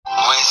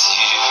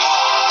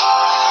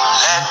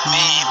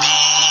me be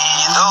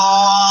the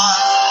one.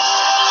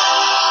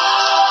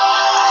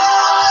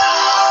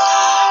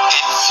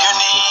 If you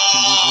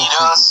need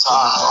a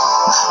sun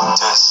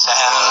to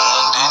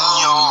send in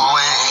your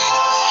way,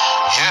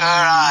 here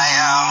I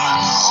am,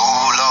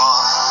 oh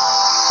Lord.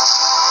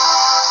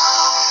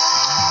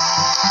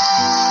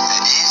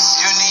 If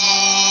you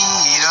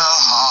need a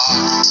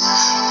heart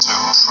to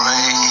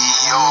pray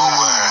your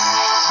word,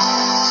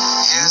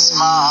 here's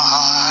my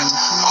heart,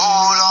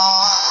 oh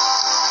Lord.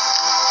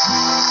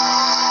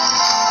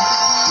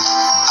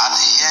 At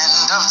the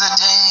end of the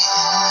day,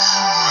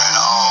 when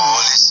all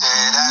is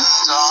said and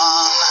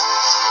done,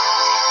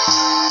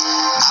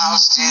 I'll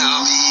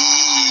still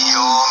be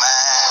your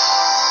man.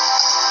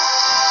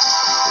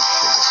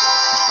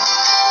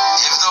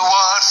 If the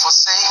world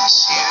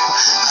forsakes you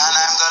and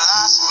I'm the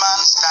last man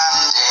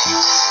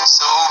standing,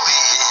 so be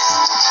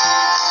it.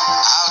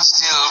 I'll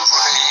still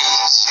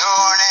praise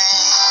your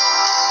name.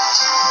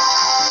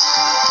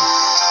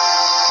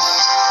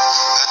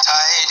 The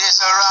tide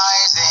is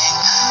rising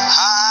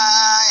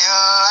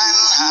higher and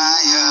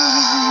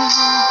higher.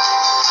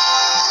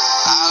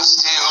 I'll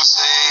still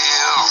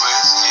sail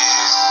with you.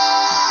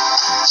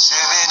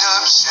 Shove it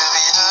up, shove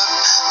it up,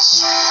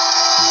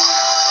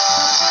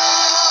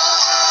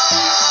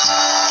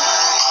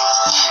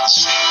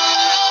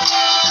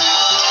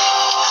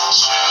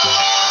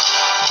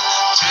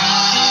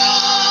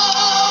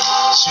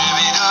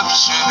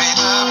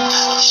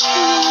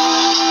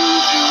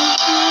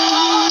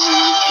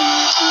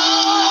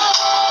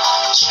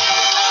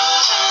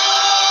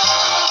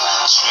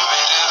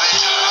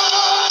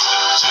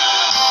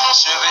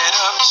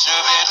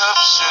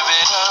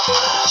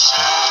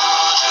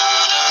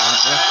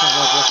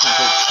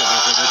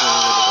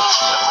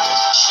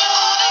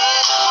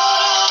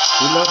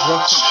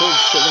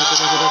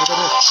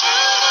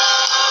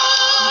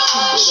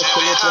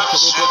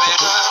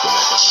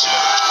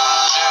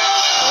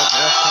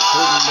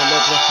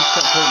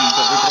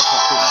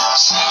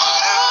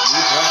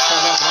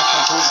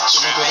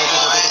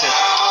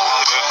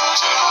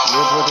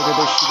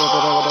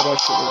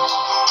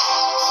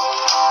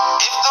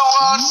 If the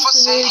world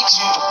forsakes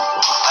you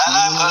and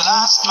I'm the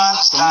last man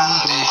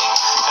standing,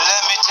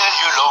 let me tell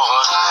you,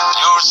 Lord,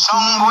 your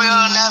song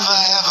will never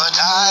ever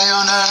die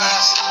on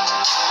earth.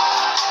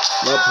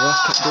 When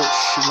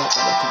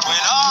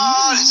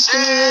all is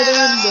said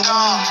and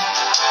done,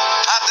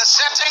 at the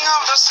setting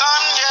of the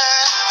sun,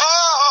 yeah,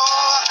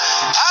 oh,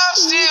 I'll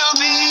still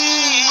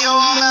be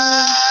your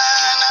man.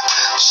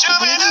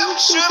 Shove it up,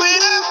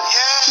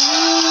 yeah.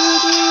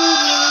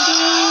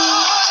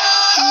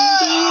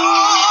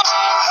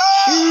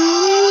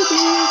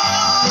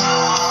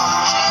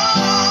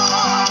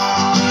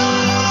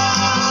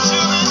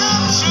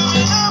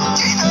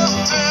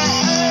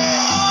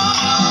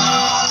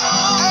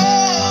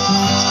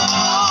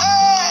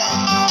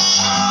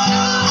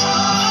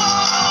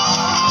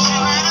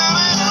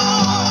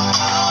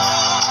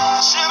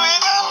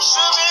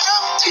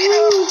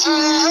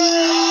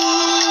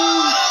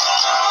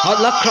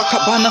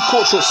 Alakrakabana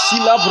koto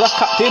sila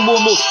brakate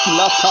mono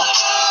skilata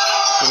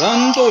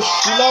rando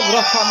sila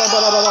brakana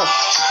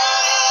barabash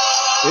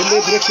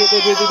ele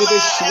brekete de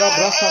sila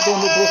brakado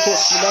no broto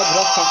sila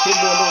brakate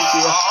mono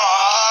dia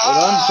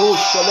rando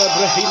sila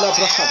brahila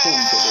brakato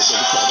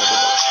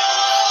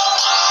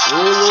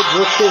olo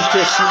broto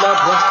sila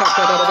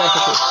brakata barabash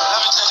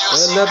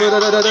ele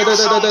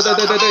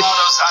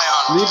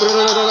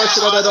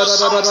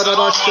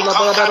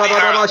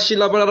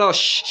sila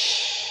barabash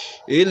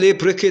ele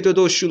brekete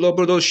do shula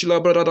brodo shila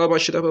brada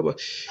bashida baba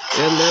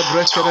ele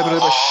brekete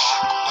brabash.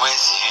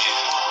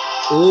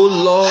 Oh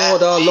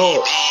Lord, our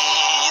Lord,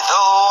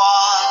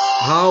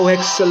 how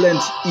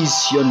excellent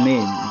is your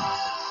name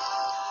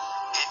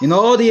in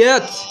all the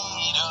earth.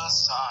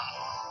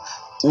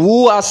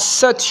 Who has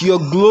set your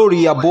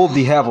glory above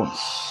the heavens?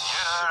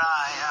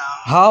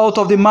 Out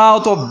of the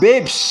mouth of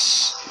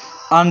babes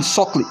and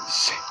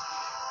sucklings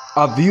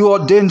have you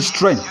ordained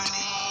strength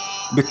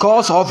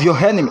because of your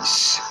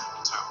enemies,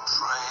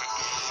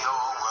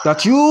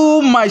 that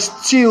you might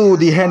steal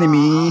the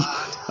enemy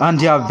and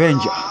the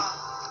avenger.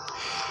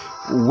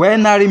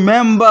 When I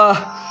remember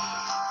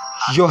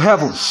your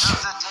heavens,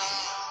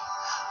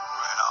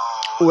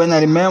 when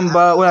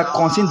I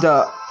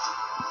consider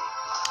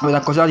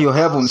your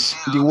heavens,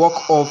 the work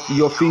of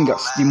your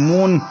fingers, the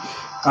moon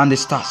and the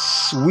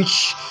stars,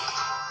 which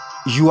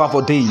you have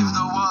ordained.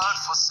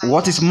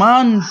 What is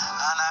man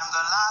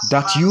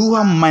that you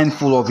are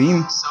mindful of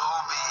him,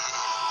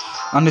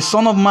 and the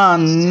Son of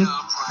Man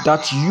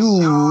that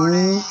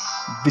you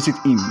visit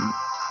him?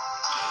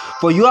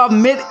 For you have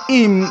made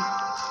him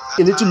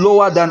a little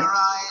lower than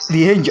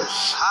the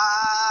angels,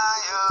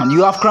 and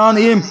you have crowned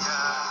him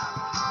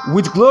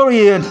with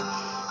glory and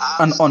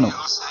honor.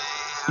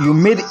 You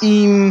made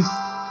him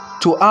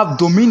to have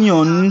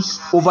dominion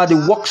over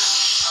the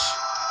works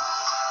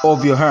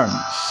of your hands.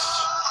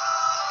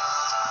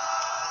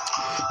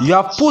 You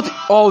have put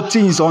all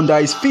things under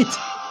his feet,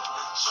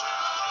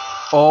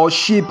 all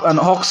sheep and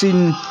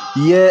oxen,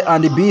 yea,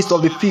 and the beasts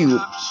of the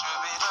field,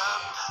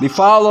 the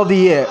fowl of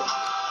the air,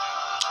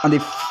 and the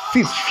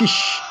fifth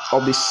fish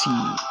of the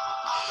sea,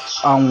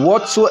 and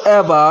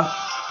whatsoever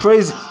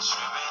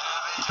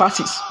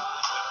passes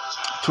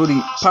through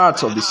the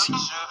parts of the sea.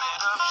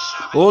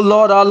 O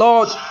Lord, our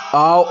Lord,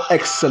 how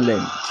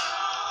excellent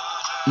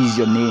is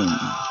your name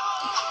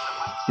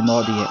in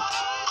all the earth.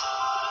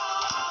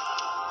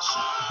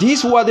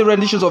 These were the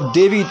renditions of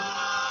David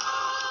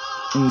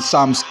in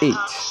Psalms 8.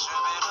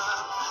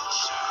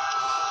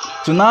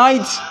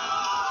 Tonight,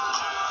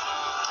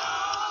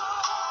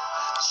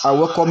 I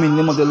welcome in the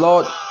name of the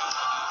Lord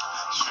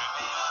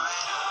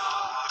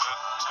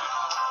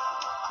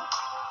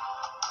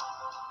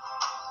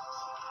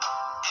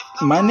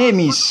my name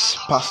is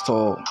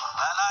Pastor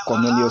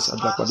Cornelius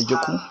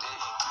Adlakwadijoku,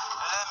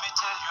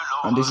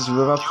 and this is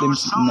Fire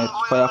Flames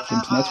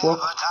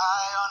Network.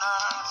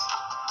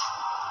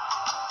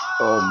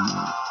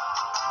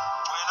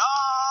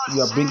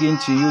 We are bringing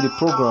to you the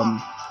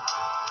program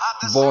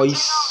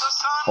Voice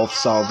of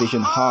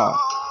Salvation Hour.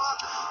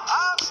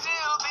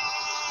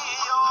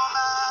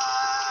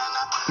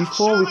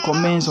 Before we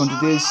commence on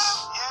today's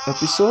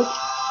episode,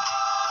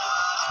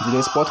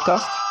 today's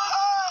podcast,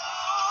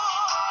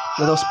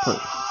 let us pray.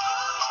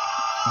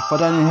 Our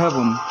Father in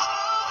heaven,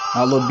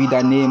 hallowed be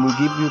thy name. We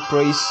give you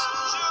praise.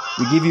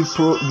 We give you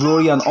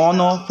glory and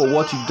honor for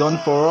what you've done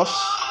for us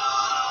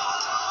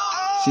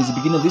since the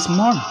beginning of this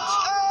month.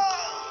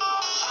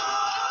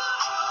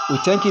 We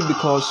thank you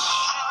because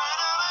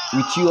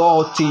with you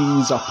all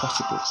things are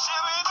possible,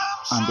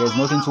 and there's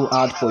nothing too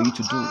hard for you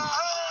to do.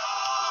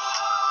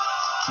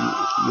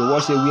 Your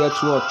word says, where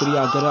 2 or 3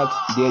 are gathered,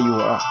 there you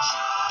are.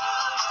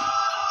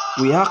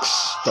 We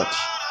ask that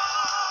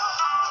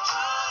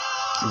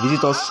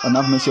visit us and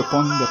have mercy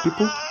upon the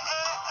people,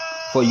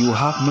 for you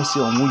have mercy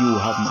on who you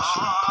have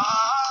mercy upon.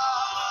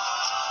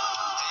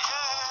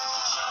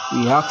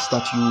 We ask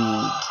that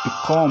you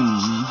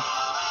become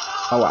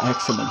our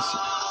excellency,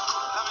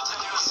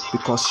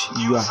 because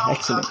you are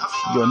excellent.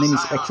 Your name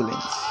is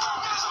excellent.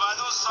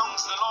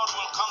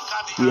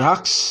 We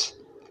ask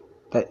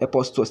that help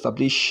us to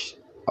establish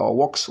our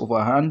works of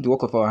our hand, the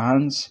work of our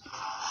hands,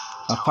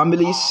 our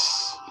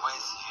families,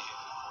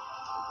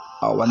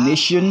 our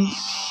nations,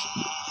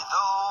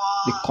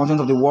 the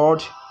content of the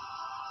world.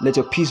 Let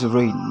your peace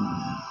reign.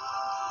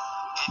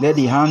 Let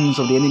the hands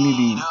of the enemy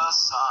be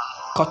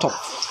cut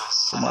off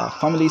from our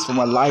families, from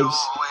our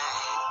lives,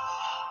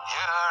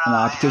 and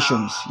our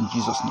habitations, in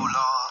Jesus' name.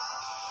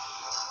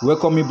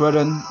 Welcome me,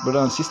 brethren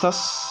and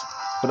sisters,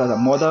 brothers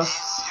and mothers.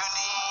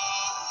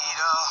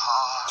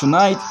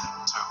 Tonight,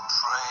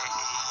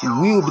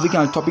 we will be looking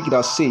at a topic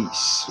that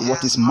says,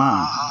 what is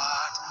man?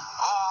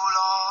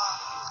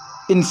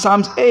 In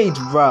Psalms 8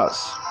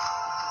 verse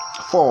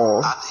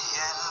 4,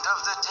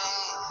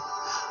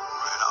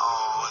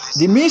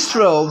 the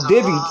minstrel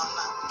David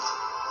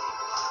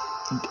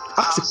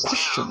asked a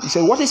question. He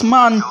said, what is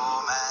man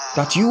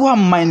that you are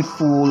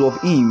mindful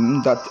of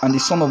him, and the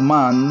Son of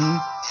Man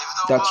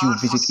that you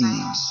visit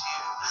him?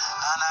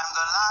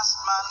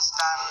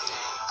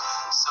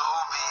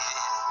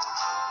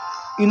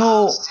 You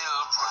know,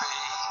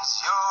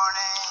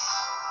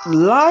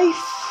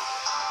 life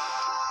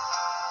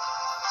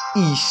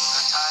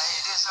is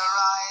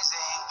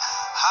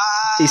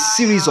a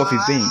series of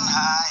events,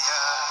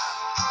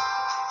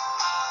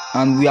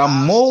 and we are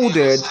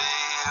molded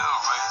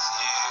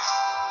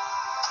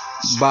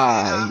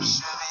by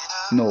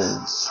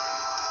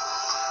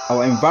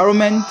our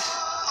environment.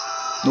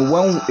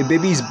 When a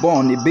baby is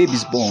born,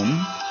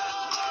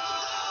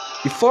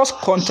 the first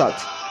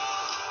contact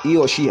he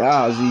or she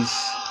has is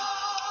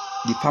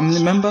the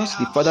family members,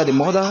 the father, the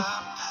mother.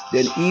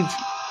 Then if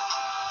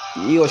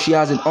he or she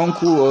has an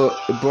uncle or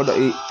a brother,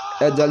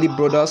 elderly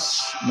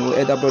brothers,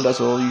 elder brothers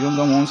or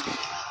younger ones,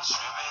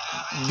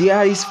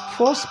 there is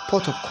first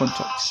point of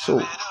contact.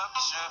 So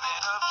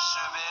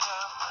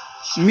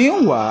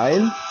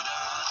meanwhile,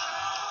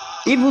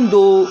 even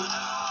though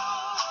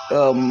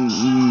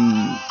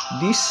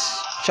this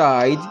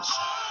child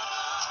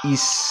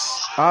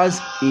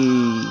has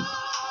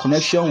a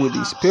connection with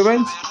his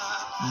parents,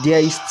 there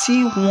is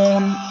still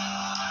one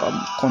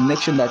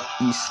connection that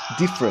is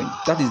different.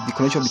 That is the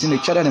connection between the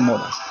child and the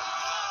mother.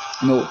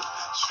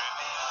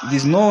 It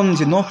is a known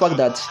fact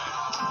that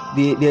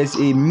there's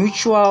a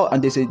mutual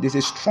and there's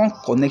a strong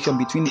connection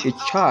between a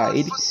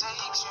child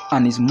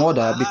and his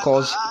mother,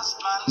 because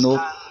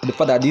the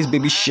fact that this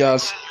baby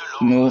shares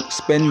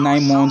spend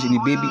 9 months in the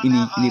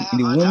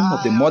womb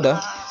of the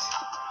mother,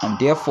 and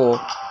therefore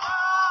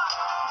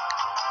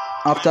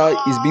after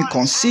it's been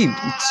conceived,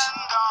 it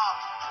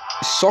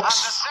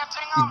sucks,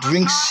 it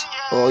drinks,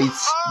 or it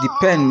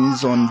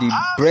depends on the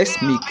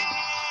breast milk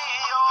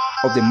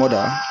of the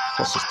mother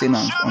for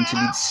sustenance until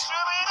it's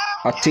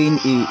attained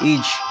a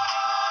age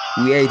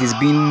where it is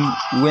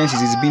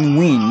being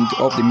weaned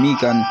off the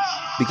milk and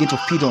begin to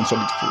feed on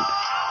solid food.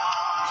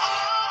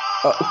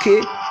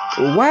 Okay,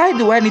 why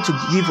do I need to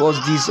give us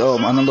this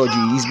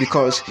analogy? Is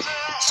because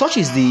such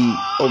is the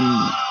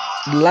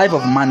life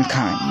of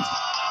mankind.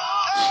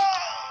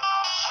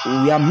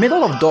 We are made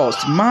out of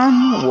dust.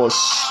 Man was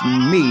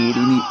made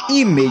in the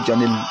image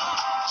and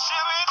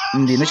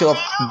in the nature of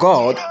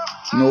God,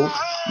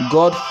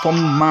 God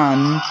formed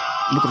man.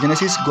 Book of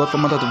Genesis, God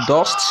formed man out of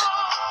dust,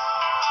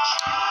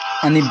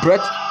 and He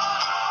breathed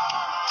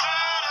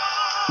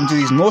into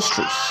his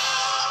nostrils.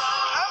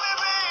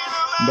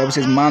 The Bible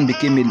says man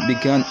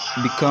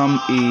become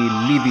a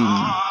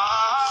living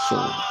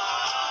soul.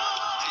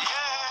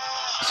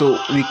 So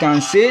we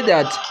can say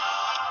that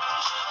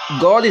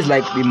God is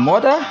like the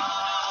mother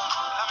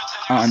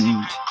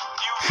and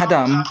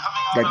Adam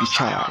like the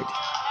child.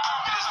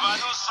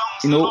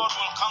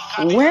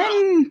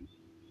 When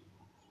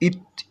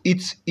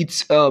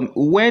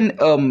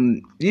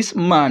when this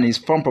man is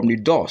formed from the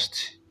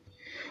dust,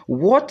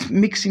 what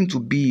makes him to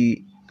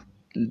be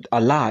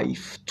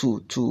alive,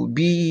 to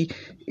be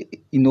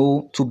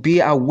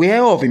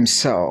aware of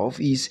himself,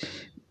 is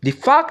the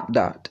fact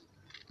that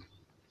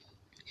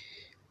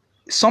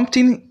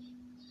something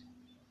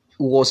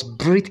was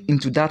breathed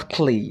into that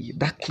clay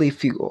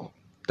figure.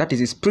 That is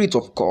the Spirit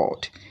of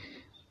God.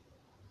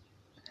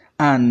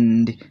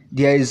 And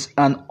there is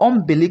an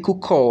umbilical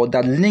cord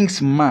that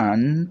links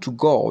man to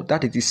God.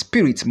 That is the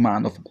spirit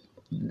man.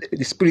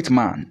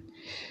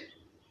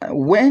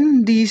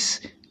 When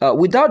this,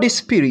 without the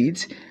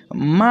Spirit,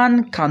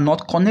 man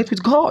cannot connect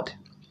with God.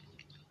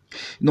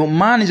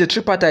 Man is a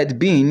tripartite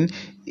being.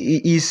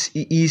 He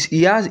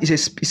has a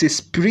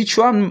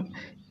spiritual.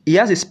 He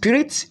has a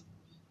spirit.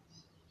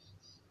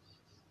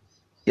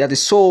 He has a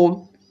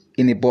soul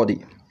in a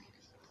body.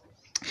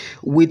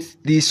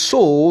 With the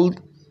soul,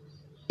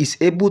 is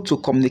able to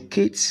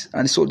communicate,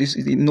 and so this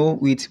with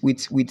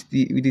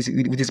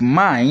his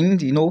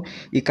mind. He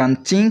can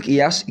think. He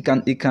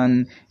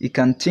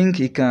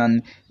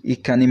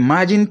can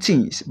imagine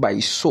things by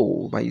his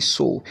soul.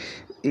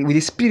 With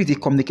his spirit, he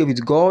communicates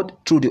with God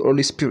through the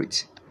Holy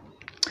Spirit.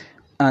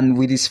 And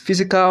with his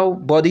physical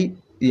body,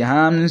 the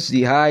hands,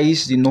 the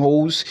eyes, the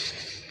nose,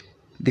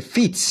 the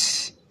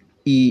feet,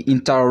 he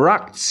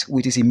interacts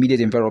with his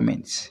immediate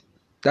environment.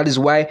 That is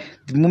why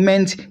the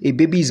moment a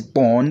baby is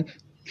born,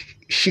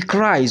 she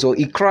cries or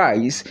he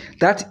cries.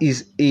 That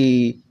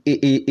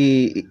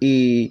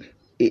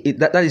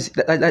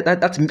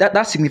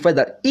signifies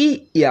that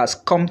he has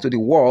come to the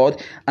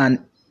world, and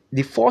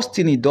the first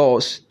thing he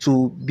does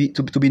to be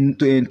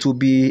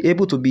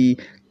able to be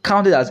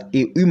counted as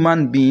a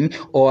human being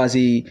or as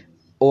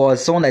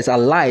someone that is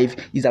alive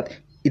is that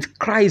it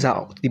cries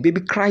out. The baby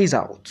cries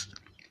out,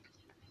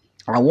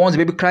 and once the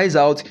baby cries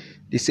out,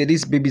 they say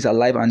this baby is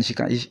alive and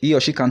he or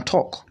she can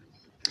talk,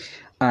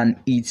 and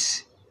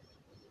it's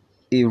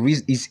a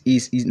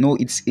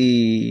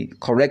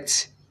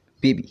correct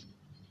baby.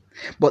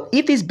 But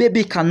if this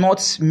baby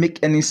cannot make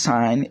any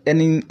sign,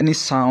 any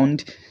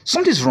sound,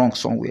 something's wrong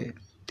somewhere.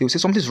 They will say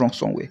something's wrong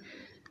somewhere.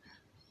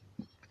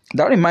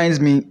 That reminds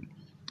me,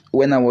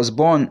 when I was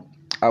born,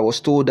 I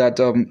was told that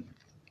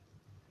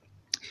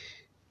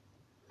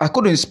I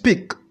couldn't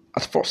speak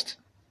at first,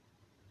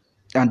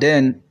 and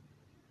then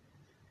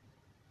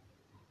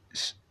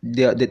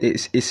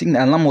a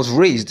signal alarm was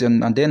raised,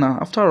 and then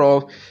after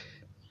all,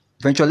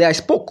 eventually I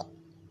spoke.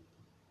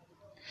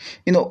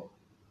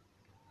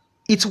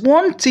 It's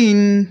one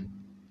thing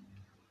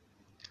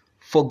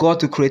for God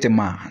to create a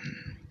man,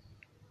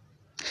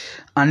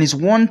 and it's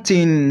one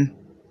thing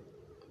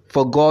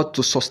for God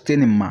to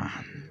sustain a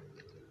man,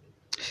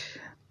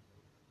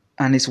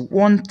 and it's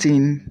one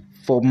thing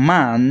for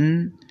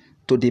man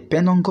to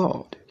depend on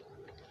God.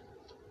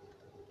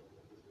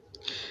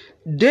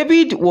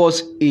 David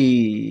was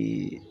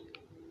a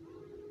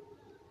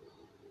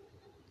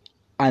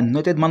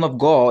anointed man of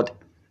God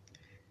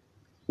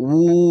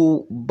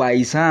who by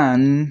his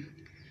hand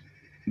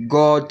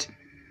God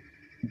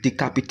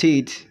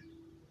decapitated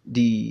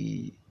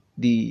the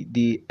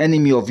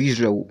enemy of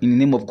Israel in the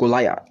name of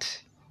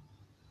Goliath.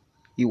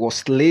 He was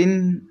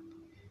slain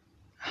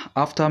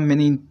after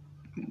many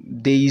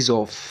days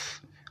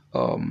of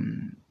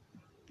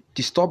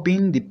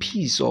disturbing the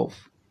peace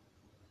of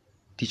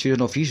the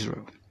children of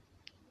Israel.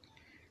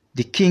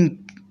 The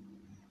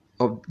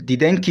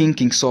then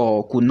King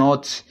Saul could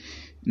not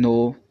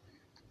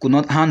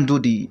handle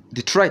the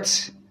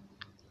threats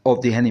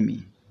of the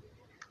enemy.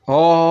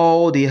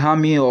 All the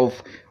army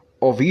of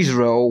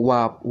Israel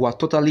were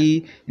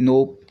totally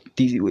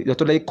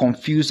totally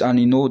confused, and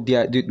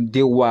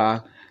they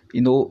were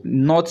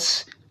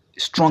not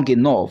strong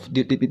enough.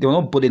 They were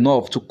not bold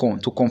enough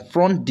to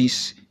confront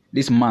this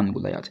man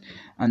Goliath.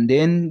 And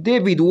then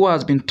David, who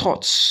has been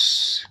taught,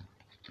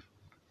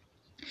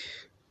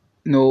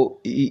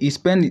 he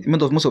spent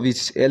most of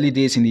his early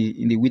days in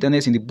the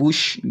wilderness, in the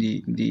bush,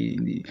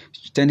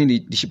 tending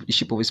the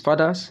sheep of his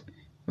father.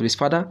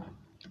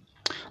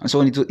 And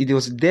so it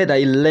was there that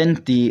he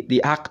learned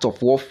the act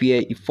of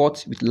warfare. He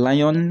fought with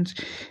lions,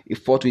 he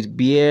fought with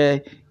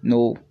bear,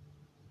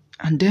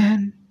 and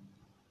then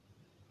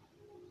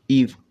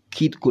he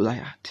killed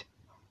Goliath.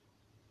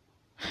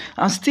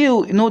 And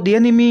still, the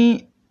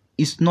enemy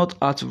is not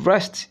at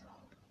rest.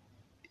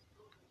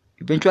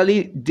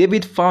 Eventually,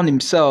 David found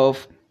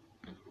himself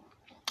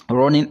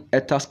running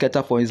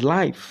scatter for his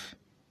life,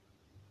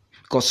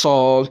 because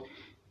Saul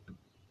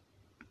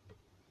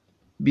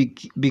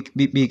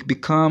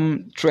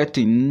become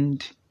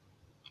threatened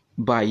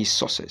by his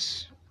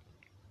sources.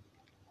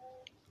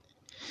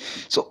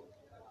 So,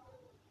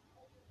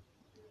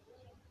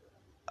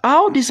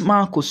 how this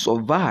man could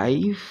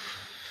survive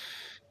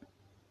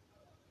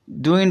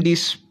during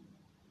these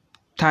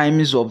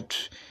times of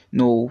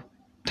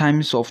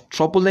times of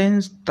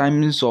turbulence,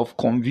 times of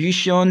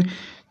confusion,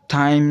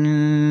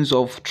 times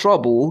of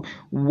trouble,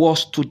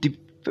 was to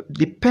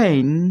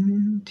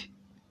depend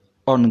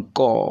on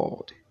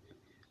God.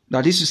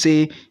 That is to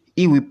say,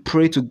 he will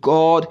pray to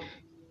God,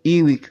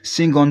 he will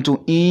sing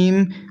unto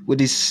him with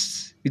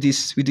his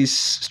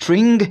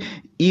string,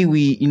 he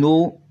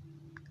will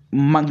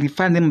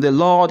magnify the name of the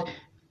Lord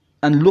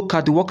and look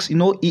at the works. He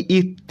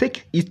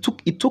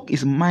took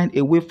his mind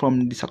away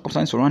from the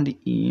circumstances surrounding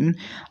him,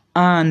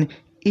 and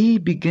he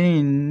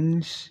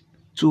begins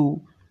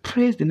to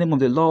praise the name of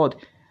the Lord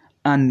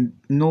and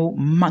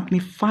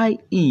magnify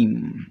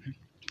him.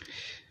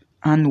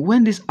 And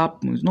when this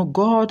happens,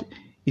 God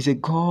is a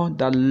God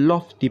that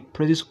loves the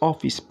praises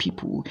of his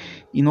people.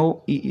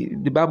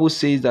 The Bible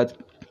says that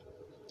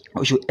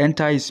we should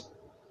enter his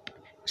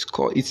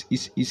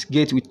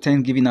gate with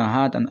thanksgiving in our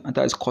heart and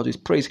enter his court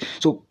with praise.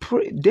 So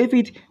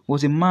David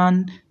was a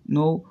man,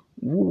 who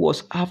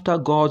was after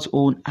God's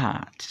own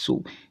heart.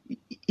 So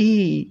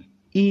he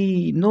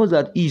knows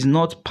that he is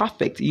not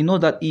perfect. He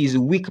knows that he is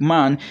a weak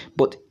man,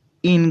 but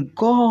in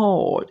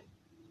God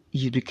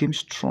he became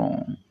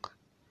strong.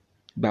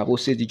 The Bible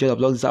says the joy of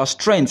the Lord is our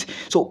strength.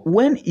 So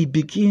when he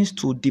begins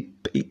to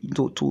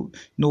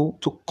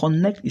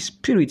connect his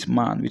spirit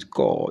man with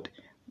God,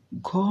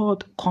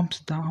 God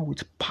comes down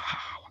with power.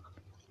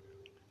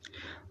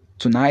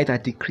 Tonight I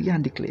decree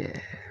and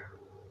declare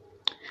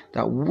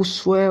that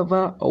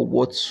whosoever or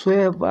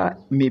whatsoever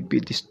may be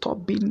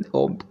disturbing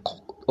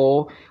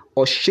or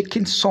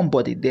shaking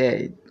somebody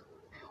there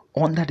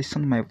under the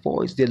sound of my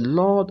voice, the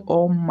Lord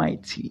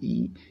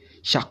Almighty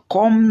shall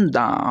come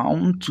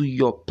down to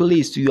your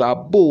place, to your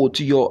abode,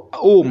 to your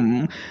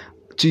home,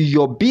 to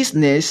your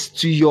business,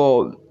 to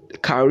your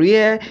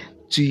career,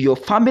 to your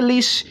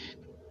families,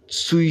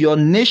 to your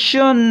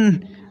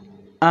nation,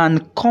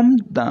 and come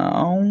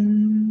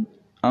down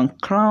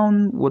and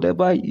crown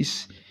whatever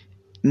is,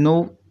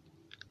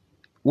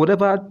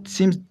 whatever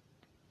seems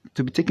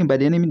to be taken by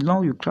the enemy.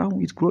 Now you crown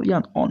with glory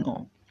and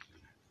honor.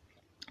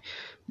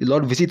 The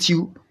Lord visit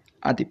you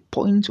at the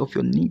point of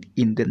your need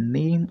in the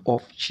name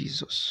of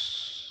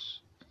Jesus.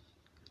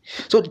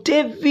 So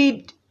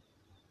David,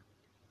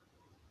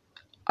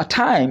 at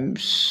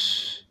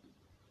times,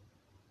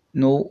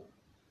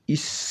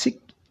 is sick.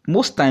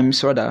 Most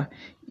times, rather,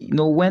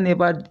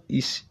 whenever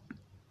he's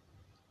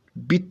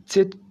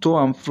beaten to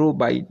and fro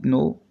by,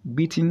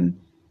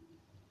 beaten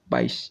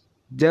by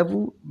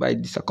devil, by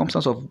the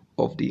circumstance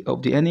of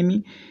the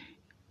enemy,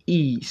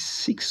 he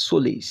seeks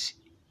solace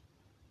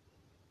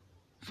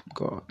from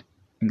God,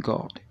 in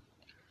God.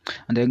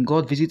 And then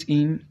God visits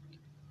him,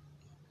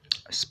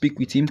 speak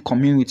with him,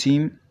 commune with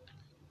him.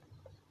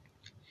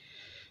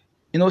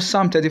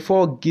 Psalm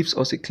 34 gives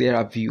us a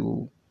clearer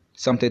view,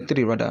 Psalm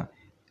 33 rather,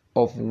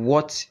 of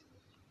what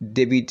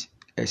David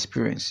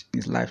experienced in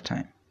his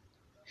lifetime.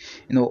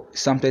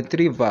 Psalm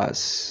 33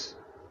 verse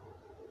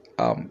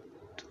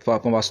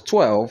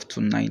 12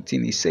 to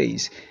 19, it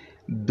says,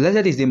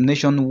 "Blessed is the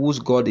nation whose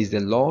God is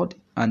the Lord,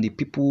 and the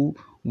people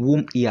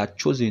whom he had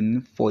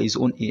chosen for his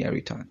own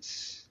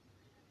inheritance."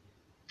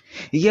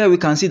 Here we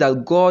can see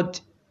that God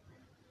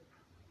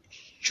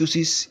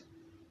chooses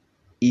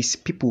his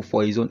people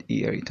for his own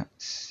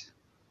inheritance.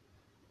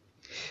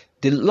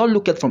 The Lord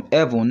looked from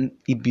heaven,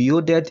 he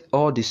beholded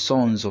all the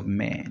sons of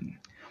men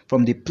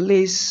from the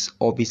place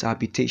of his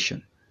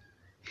habitation.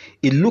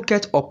 He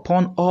looketh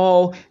upon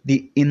all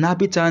the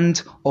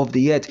inhabitants of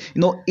the earth.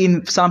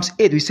 In Psalms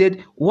 8, we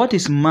said, "What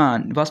is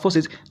man?" Verse 4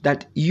 says,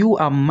 "That you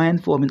are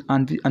mindful of him,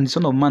 and the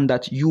Son of Man,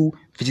 that you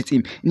visit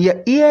him."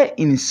 Here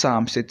in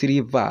Psalms 33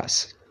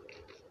 verse,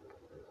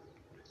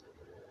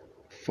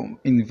 from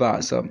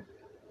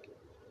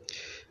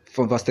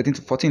verse 13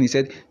 to 14, he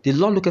said, "The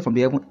Lord looketh from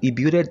the heaven, he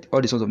beholded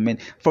all the sons of men.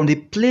 From the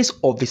place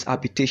of his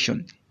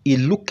habitation, he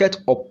looketh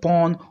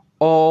upon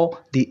all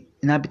the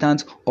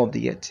inhabitants of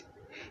the earth.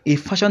 He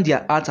fashioned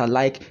their hearts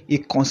alike, he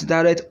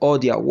considered all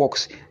their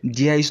works.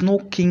 There is no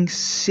king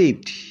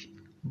saved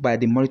by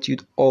the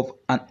multitude of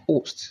an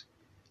host.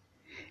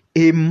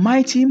 A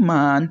mighty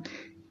man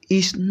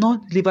is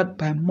not delivered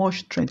by much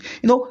strength."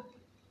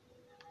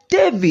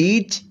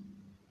 David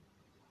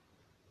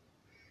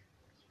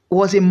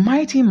was a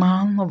mighty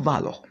man of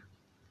valor.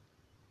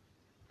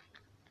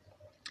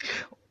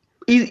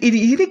 He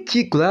didn't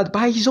kill Goliath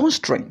by his own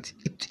strength.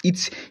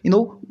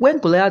 When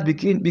Goliath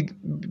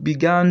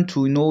began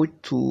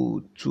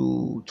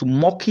to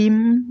mock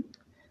him,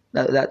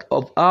 that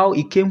of how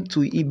he came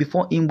to him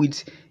before him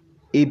with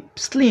a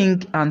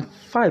sling and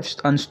five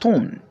and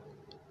stone.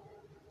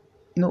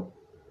 It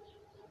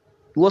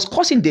was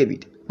causing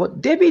David,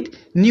 but David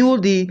knew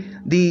the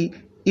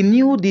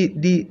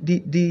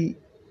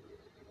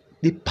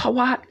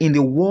power in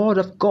the word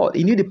of God.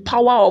 He knew the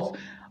power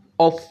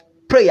of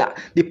prayer,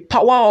 the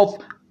power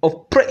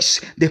of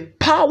praise, the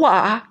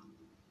power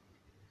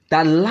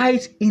that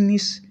lies in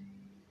his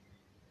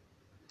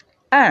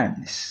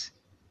hands,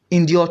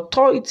 in the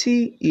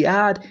authority he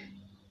had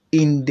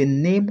in the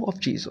name of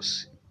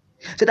Jesus.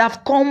 He said,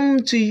 I've come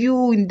to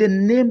you in the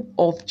name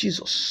of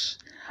Jesus.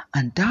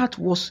 And that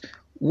was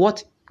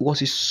what was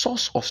his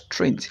source of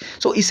strength.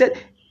 So he said,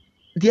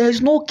 there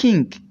is no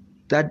king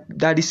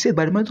that is saved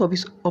by the might of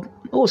his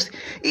host.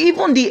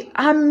 Even the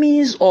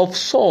armies of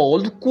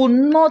Saul could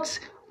not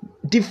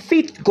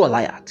defeat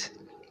Goliath.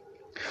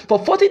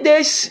 For 40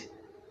 days,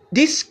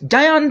 this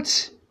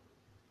giant,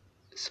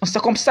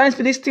 uncircumcised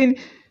Philistine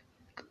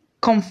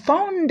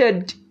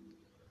confounded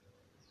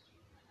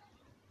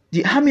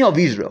the army of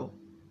Israel.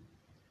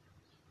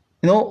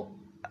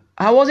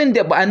 I wasn't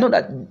there, but I know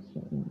that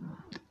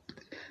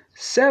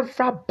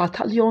several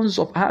battalions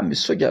of army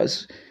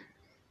soldiers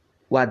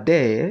were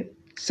there,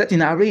 set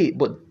in array,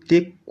 but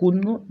they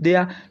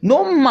are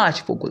no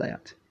match for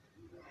Goliath.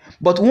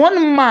 But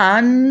one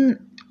man,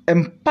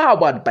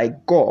 empowered by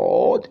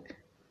God,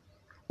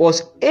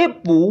 was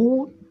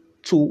able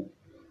to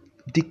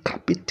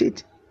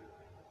decapitate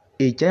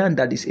a giant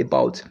that is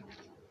about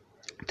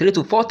 3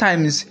 to 4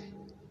 times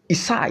his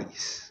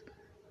size.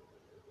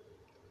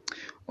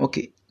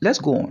 Okay, let's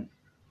go on.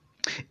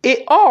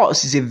 A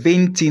horse is a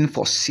vain thing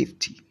for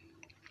safety,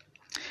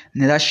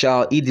 neither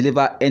shall he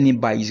deliver any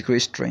by his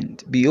great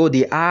strength. Behold,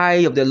 the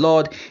eye of the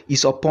Lord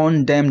is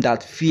upon them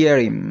that fear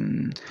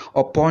him,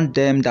 upon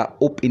them that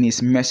hope in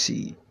his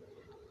mercy,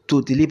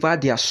 to deliver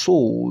their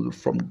soul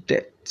from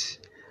death,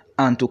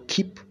 and to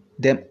keep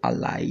them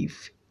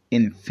alive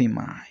in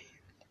famine.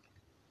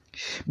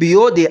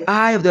 Behold, the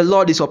eye of the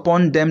Lord is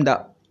upon them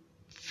that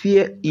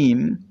fear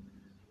him,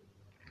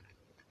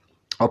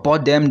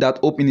 upon them that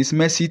hope in his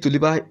mercy, to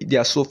deliver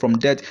their soul from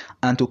death,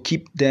 and to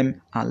keep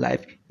them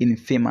alive in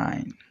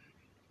famine.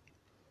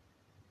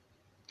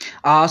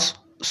 Our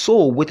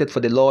soul waited for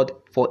the Lord,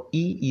 for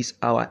he is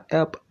our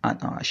help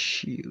and our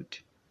shield.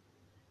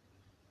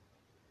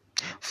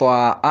 For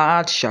our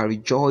heart shall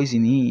rejoice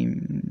in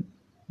him,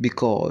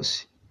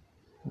 because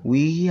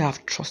we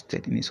have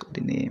trusted in his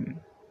holy name.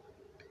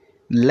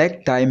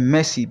 Let thy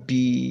mercy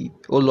be,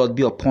 O Lord,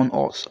 be upon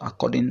us,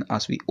 according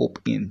as we hope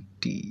in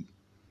thee.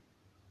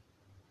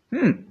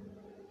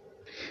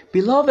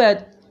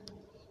 Beloved,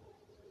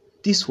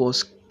 this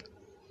was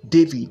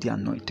David the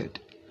anointed.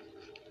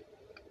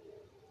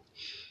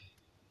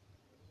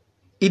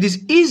 It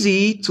is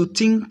easy to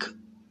think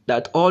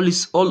that all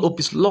hope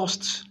is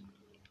lost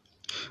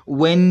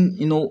when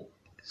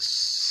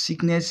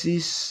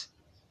sicknesses,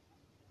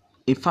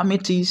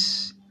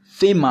 infirmities,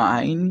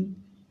 famine,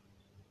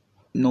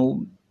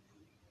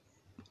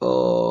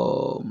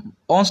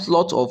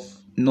 onslaught of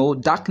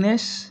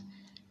darkness,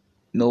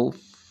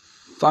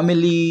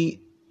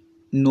 family,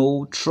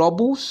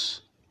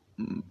 troubles,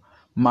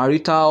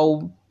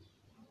 marital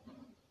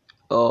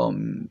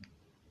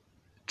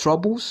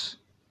troubles,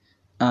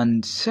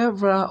 and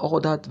several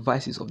other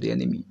devices of the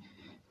enemy.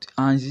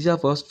 And it's easier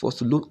for us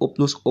to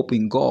lose hope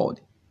in God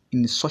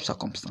in such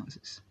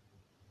circumstances.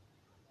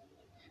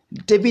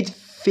 David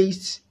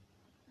faced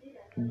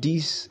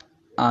this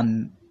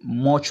and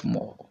much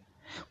more,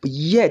 but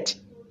yet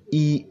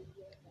he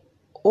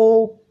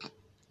held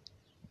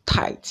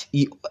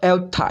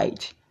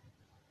tight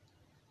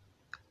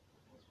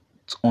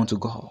unto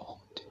God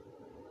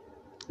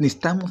in his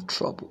time of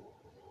trouble,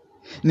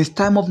 in his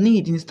time of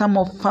need, in his time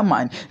of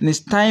famine, in his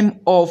time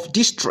of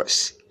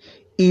distress.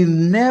 He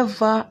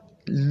never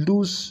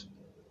lose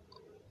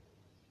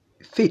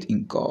faith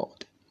in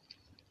God.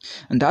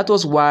 And that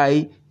was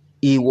why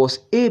he was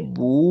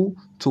able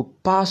to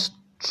pass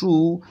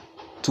through,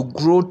 to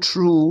grow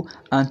through,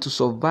 and to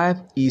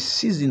survive a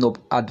season of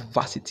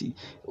adversity.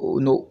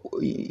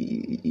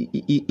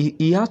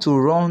 He had to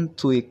run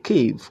to a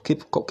cave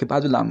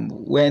Adullam,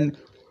 when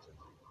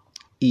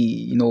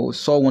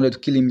Saul wanted to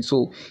kill him.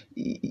 So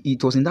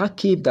it was in that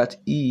cave that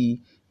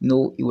he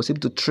was able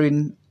to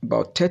train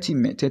about 30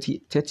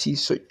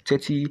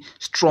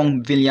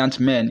 strong, valiant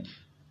men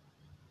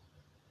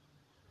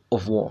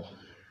of war.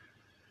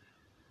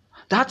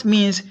 That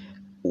means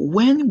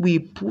when we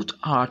put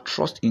our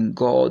trust in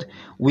God,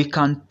 we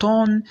can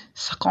turn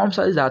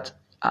circumstances that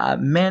are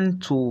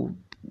meant to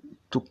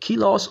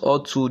kill us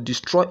or to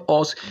destroy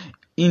us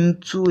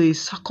into a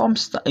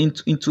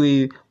circumstance, into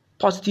a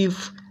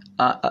positive,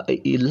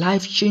 a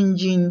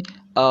life-changing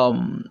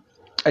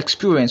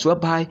experience,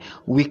 whereby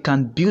we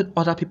can build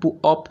other people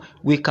up,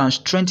 we can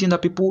strengthen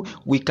other people,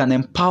 we can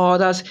empower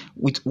others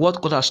with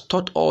what God has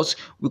taught us.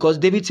 Because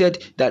David said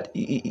that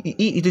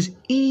it is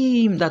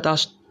him that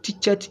has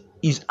taught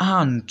his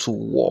hand to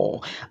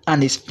war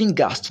and his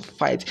fingers to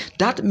fight.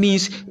 That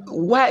means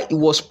while he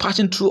was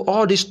passing through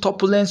all these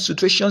turbulent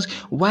situations,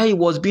 while he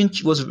was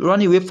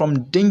running away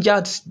from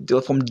danger,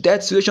 from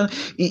death situation,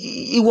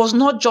 he was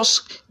not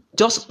just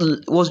left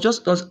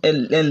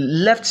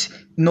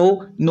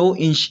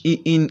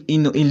in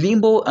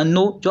limbo,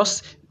 and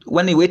just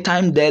when he wait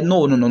time there.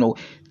 No.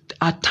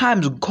 At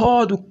times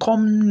God will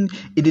come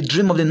in the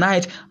dream of the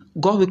night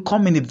God will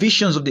come in the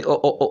visions of the,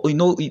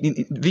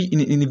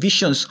 in the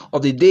visions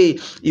of the day.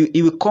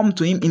 He will come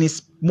to him in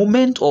his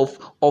moment of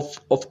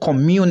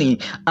communing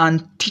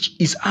and teach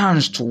his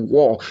hands to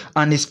war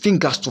and his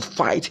fingers to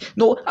fight.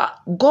 No,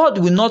 God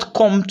will not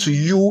come to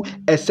you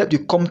except you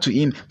come to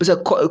him.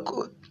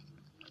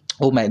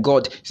 Oh my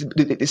God.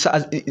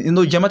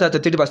 Jeremiah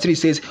 33 verse 3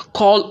 says,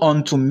 call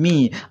unto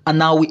me,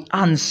 and I will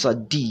answer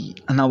thee,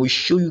 and I will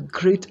show you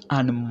great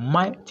and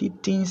mighty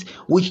things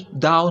which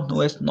thou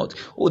knowest not.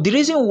 The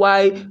reason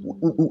why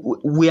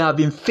we have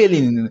been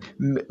failing,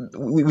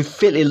 we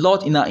fail a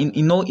lot in our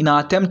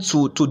attempt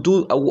to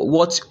do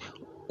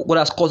what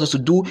has caused us to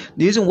do.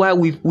 The reason why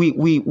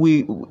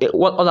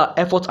what all our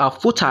efforts are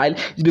futile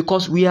is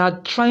because we are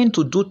trying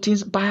to do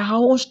things by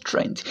our own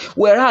strength.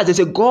 Whereas there's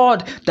a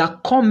God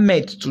that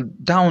cometh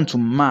down to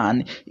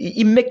man.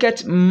 He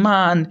maketh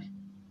man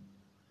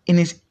in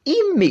his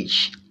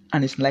image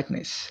and his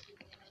likeness.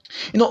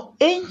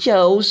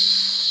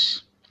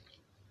 Angels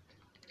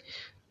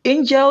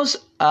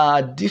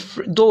are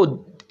different,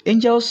 though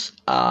angels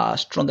are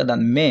stronger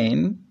than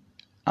men,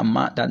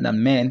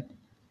 than men.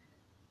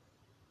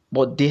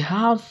 But they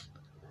have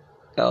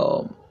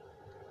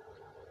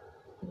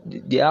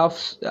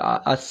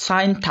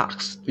assigned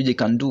tasks which they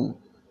can do.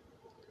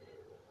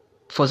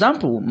 For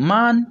example,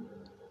 man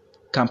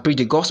can preach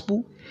the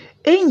gospel.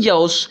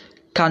 Angels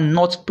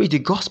cannot preach the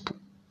gospel.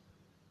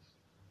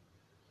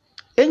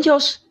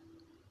 Angels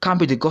can't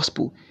preach the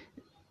gospel.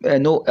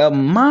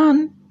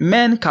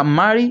 Men can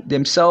marry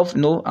themselves,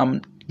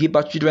 give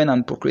birth children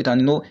and procreate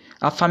and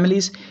have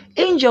families.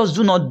 Angels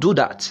do not do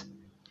that.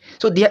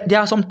 So there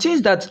are some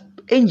things that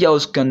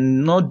angels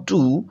cannot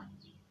do.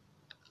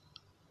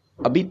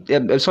 Let me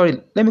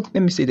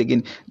say it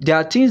again. There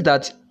are things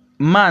that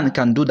man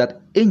can do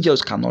that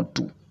angels cannot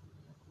do.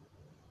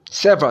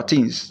 Several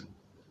things.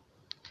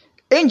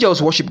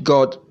 Angels worship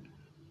God.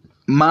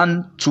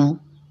 Man too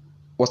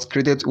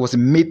was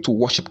made to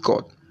worship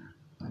God.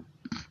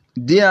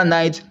 Day and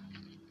night,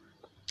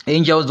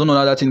 angels don't know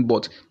another thing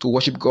but to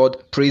worship God,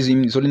 praise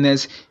him, his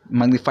holiness,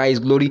 magnify his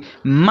glory.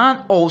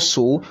 Man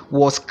also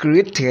was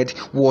created,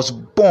 was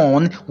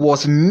born,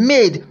 was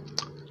made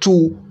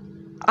to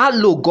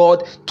hallow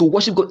God, to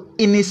worship God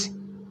in his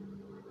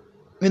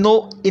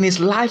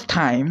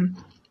lifetime.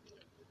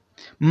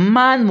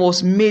 Man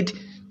was made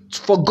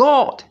for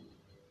God,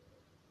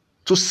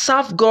 to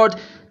serve God,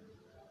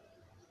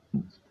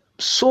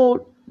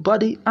 soul,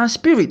 body, and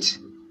spirit.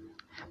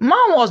 Man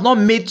was not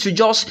made to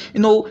just,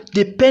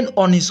 depend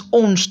on his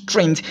own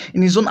strength,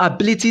 in his own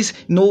abilities,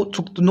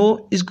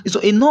 it's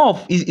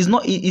enough.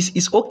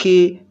 It's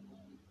okay.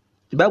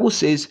 The Bible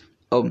says,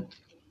 in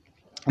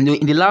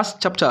the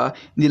last chapter,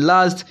 in the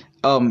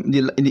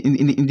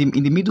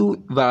middle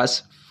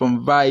verse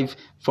from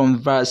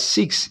verse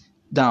 6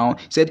 down,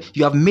 it said,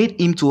 you have made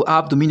him to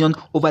have dominion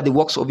over the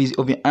works of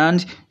your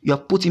hand. You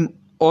have put him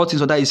all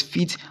things under his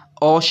feet,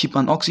 all sheep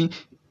and oxen,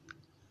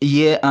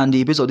 and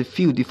the birds of the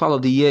field, the fowl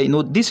of the air.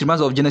 This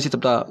reminds of Genesis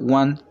chapter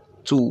 1,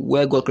 2,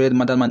 where God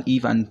created Adam and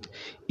Eve, and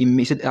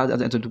he said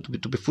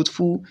to be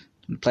fruitful,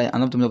 apply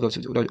another dominion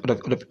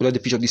over the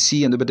fish of the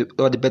sea and over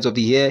the birds of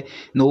the air.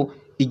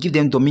 He gave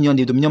them dominion,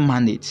 the dominion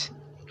mandate.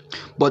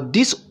 But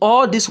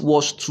all this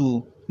was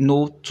to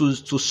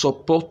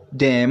support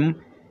them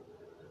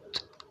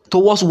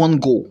towards one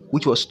goal,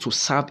 which was to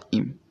serve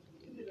him.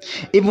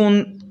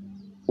 Even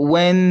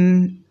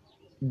when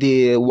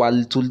the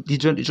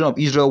children of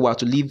Israel were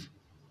to leave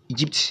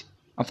Egypt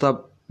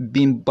after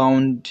being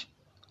bound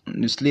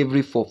in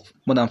slavery for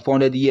more than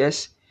 400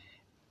 years,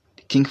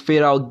 King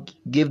Pharaoh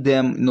gave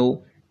them,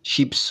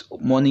 sheep,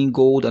 money,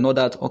 gold, and all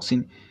that,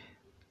 oxen.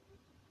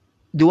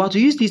 They were to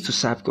use this to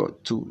serve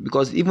God too,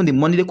 because even the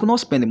money, they could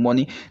not spend the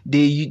money.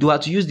 They were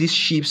to use these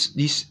sheep,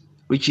 these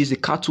riches, the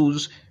cattle,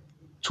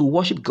 to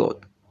worship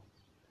God,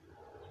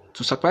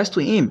 to sacrifice to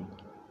him,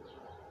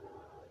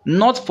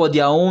 not for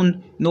their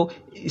own.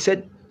 He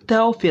said,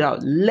 tell Pharaoh,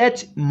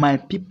 let my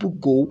people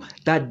go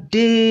that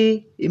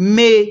they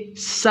may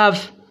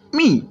serve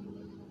me.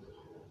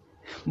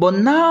 But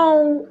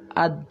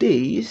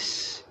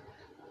nowadays,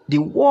 the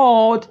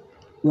world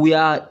we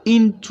are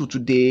into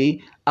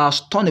today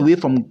has turned away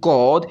from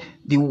God.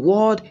 The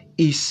world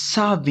is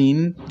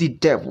serving the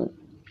devil.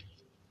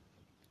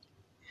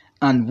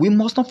 And we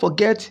must not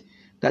forget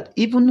that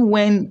even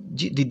when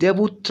the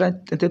devil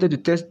tried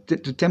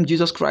to tempt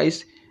Jesus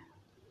Christ,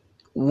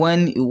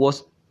 when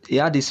he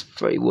had this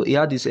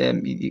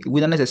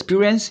wilderness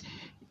experience,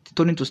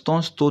 turning to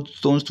stones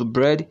to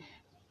bread,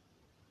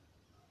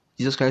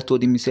 Jesus Christ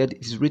told him, he said,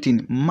 it is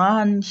written,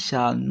 man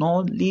shall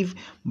not live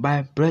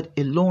by bread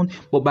alone,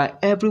 but by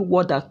every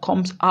word that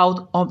comes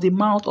out of the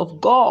mouth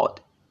of God.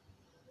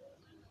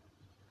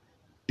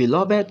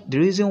 Beloved, the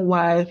reason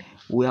why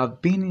we have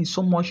been in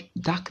so much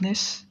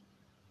darkness,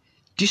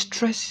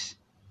 distress,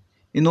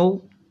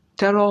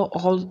 terror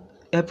all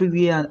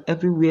everywhere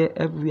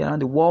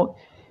around the world,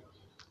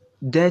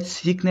 death,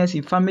 sickness,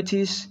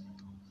 infirmities,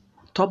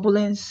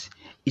 turbulence,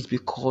 is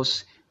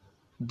because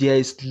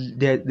there's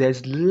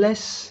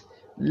less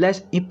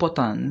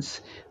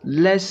importance,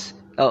 less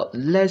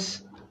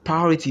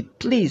priority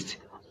placed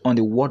on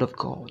the word of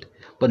God.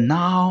 But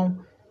now,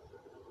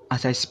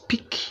 as I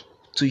speak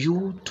to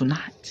you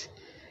tonight,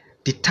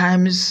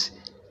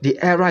 the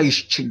era is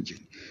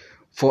changing.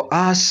 For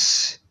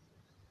us,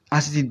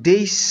 as the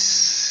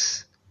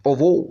days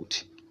of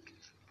old,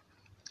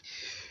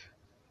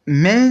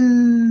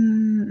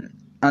 men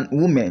and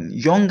women,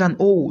 young and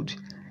old,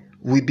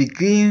 will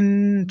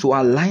begin to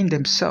align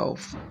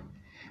themselves,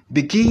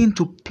 begin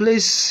to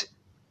place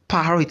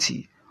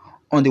priority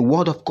on the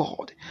word of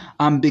God,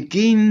 and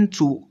begin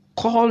to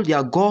call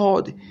their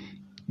God,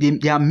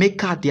 their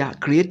maker, their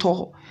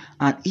creator,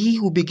 and he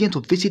will begin to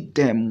visit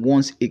them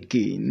once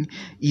again.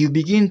 He will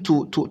begin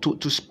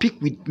to speak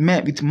with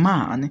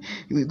man.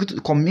 He will begin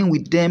to commune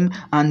with them,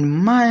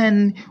 and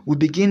man will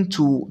begin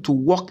to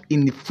walk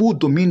in the full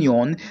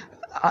dominion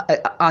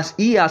as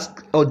he has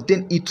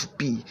ordained it to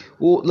be.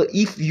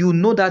 If you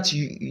know that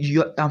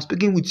I'm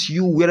speaking with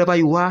you wherever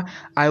you are,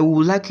 I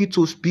would like you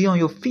to be on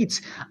your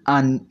feet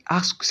and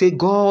say,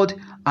 God,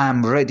 I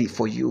am ready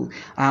for you.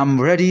 I am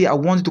ready. I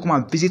want you to come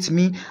and visit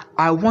me.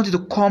 I want you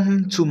to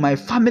come to my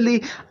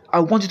family. I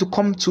want you to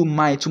come to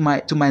my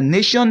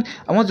nation.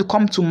 I want you to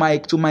come to my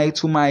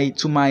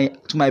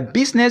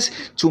business,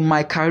 to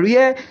my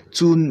career,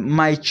 to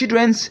my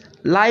children's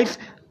life,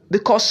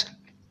 because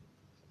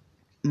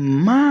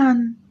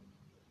man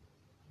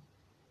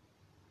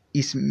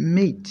is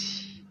made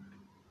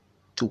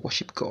to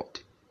worship God.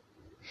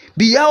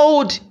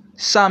 Behold,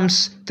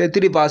 Psalms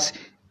 33 verse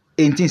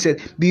 18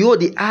 said, behold,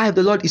 the eye of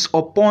the Lord is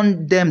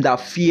upon them that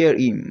fear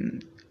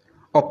him,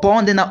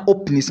 upon them that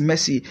open his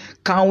mercy.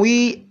 Can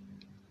we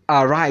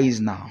arise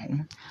now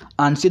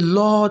and say,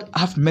 Lord,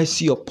 have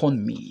mercy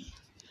upon me,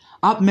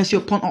 have mercy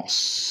upon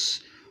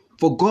us?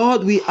 For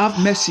God will have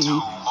mercy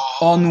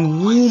on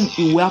whom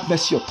he will have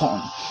mercy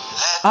upon.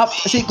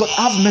 Say, God,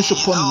 have mercy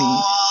upon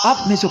me.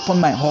 Have mercy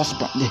upon my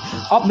husband.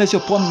 Have mercy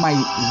upon my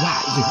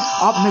wife.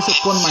 Have mercy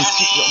upon my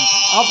children.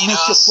 Have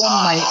mercy upon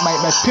my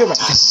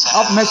parents.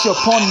 Have mercy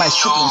upon my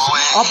siblings.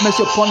 Have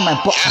mercy upon my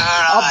boss.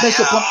 Have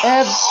mercy upon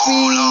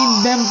every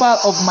member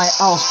of my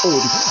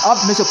household.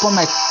 Have mercy upon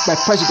my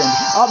president.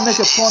 Have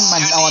mercy upon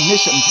our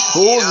nation.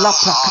 Oh, la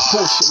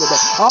prakatosh.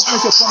 Have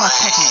mercy upon our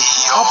continent.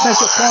 Have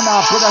mercy upon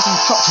our brothers in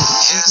church,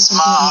 in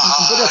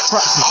brothers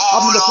Christ.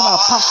 Have mercy upon our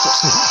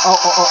pastors,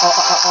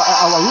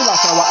 our rulers,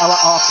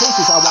 our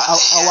princes, our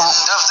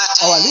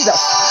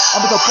leaders.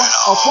 Have mercy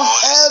upon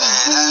every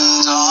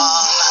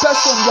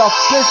person you have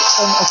placed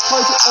on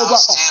authority over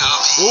us.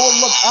 Oh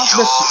Lord, have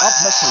mercy, have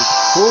mercy.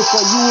 Oh,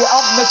 for you will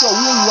have mercy on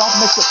whom you have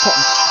mercy upon.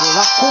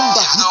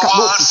 Rakumba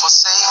hikaboki.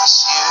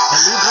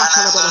 Libra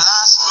kalabara.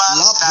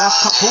 Labra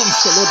kapon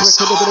celebrate.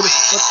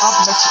 Have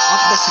mercy,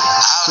 have mercy.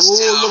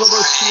 Oh Lord,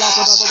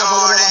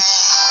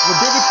 for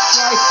David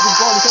cried to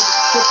God, he said,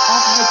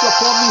 have mercy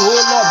upon me,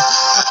 oh Lord,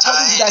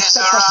 according to thy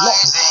steadfast love,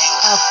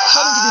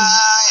 according to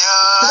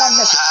that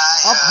message.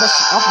 Have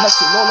mercy, Lord, have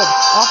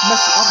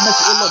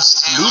mercy, oh Lord.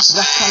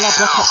 Libra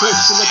kalabra kapon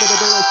celebrate.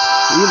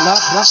 Libra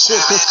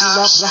brakoto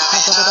silabra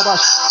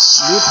kapadabash.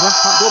 Libra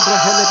kadobra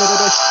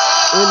helebede.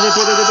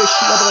 Elebede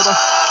shilabada.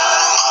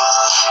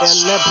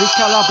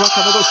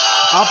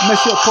 Have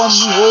mercy upon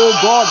me, oh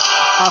God,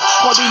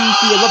 according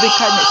to your loving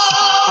kindness,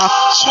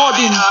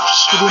 according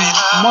to the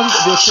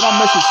multitude of your eternal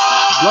mercies.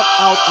 Blot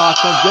out our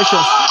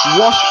transgressions,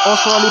 wash us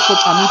thoroughly from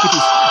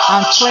iniquities,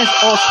 and cleanse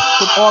us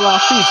from all our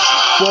sins.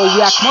 For we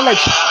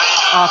acknowledge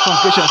our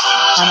transgressions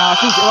and our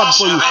sins ever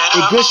before you.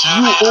 Against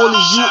you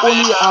only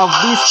have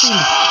we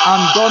sinned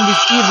and done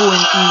this evil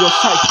in your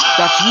sight,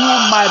 that you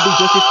might be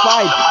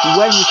justified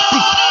when you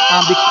speak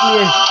and be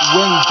clear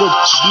when you judge.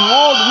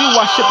 Behold, we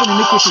were shaped in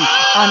iniquity,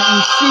 and in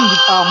sin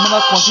did our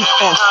mother conceive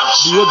us.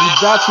 Behold, the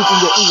dark truth in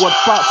the inward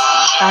parts,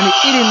 and the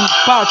hidden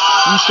part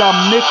you shall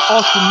make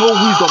us to know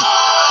wisdom.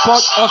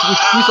 Purge us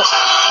with hyssop,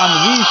 and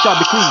we shall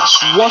be clean.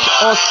 Wash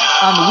us,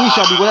 and we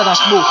shall be whiter than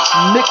snow.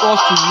 Make us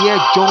to hear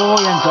joy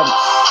and gladness.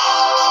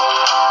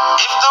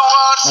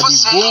 And the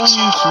bones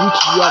which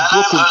you have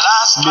broken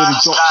may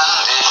rejoice.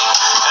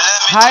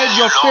 Hide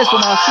your face from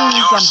our sins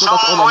and blot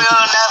out all our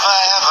iniquities.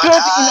 Create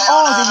in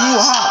us a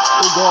new heart,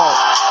 O God,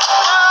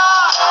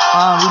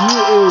 and renew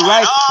a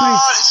right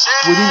spirit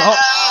within us.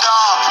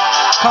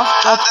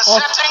 Cast us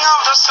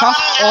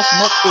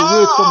not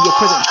away from your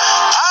presence,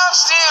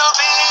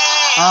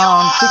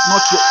 and take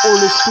not your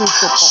Holy Spirit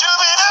from us.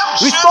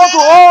 Restore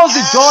to us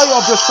the joy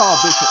of your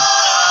salvation,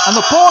 and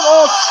upon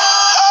us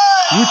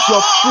with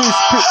your free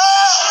spirit.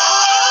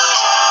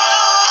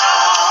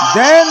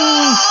 Then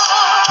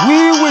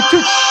we will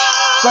teach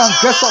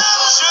transgressors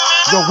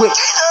your way,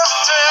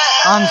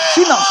 and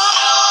sinners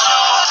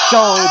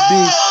shall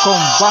be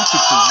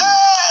converted to you.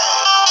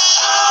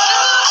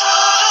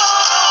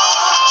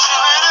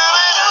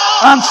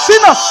 And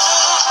sinners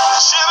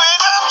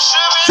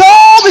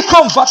shall be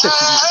converted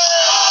to you.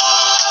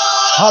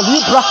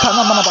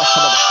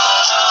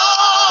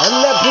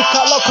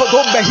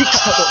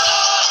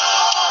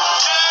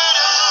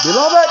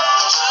 Beloved,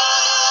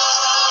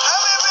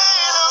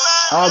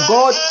 our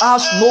God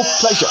has no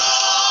pleasure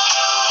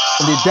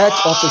in the death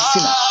of a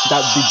sinner,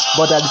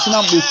 but that the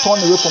sinner will turn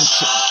away from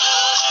sin.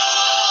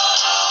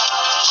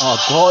 Our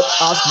God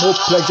has no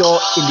pleasure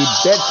in the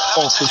death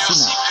of the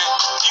sinner.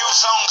 New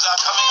songs are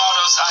coming out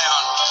of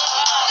Zion.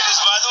 It is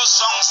by those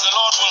songs the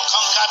Lord will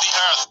conquer the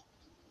earth.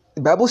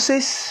 The Bible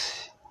says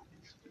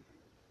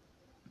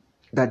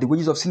that the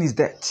wages of sin is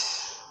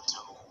death,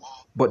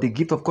 but the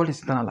gift of God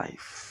is eternal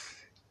life.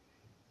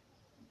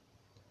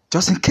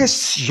 Just in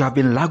case you have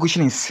been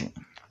languishing in sin,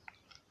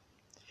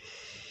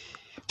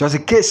 just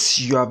in case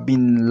you have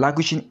been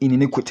languishing in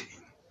iniquity,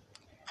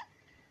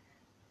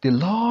 the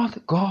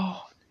Lord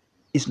God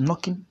is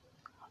knocking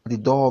at the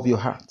door of your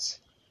heart.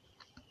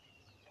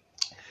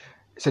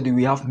 He said,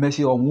 we have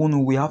mercy on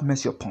whom we have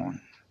mercy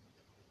upon.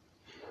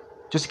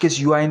 Just in case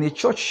you are in a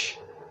church,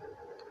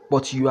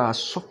 but you are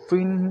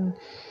suffering,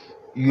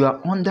 you are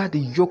under the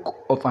yoke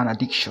of an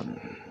addiction.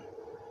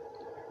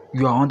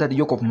 You are under the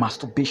yoke of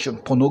masturbation,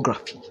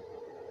 pornography.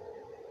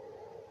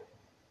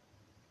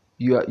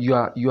 You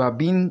are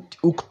being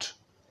hooked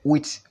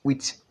with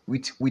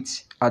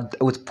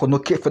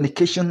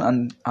fornication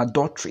and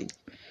adultery.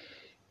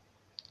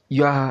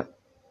 You are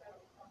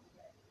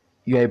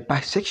a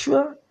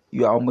bisexual,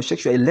 you are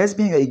homosexual, a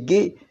lesbian, you are a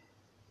gay.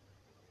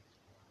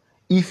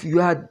 If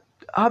you are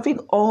having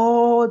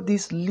all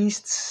these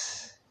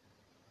lists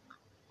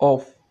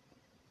of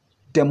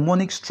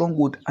demonic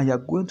stronghold and you are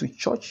going to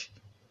church,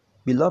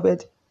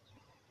 beloved,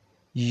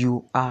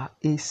 you are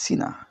a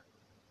sinner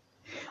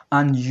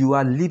and you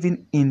are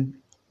living in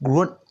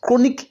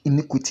chronic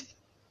iniquity.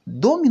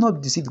 Don't be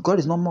not deceived. God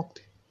is not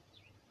mocked.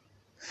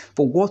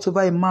 For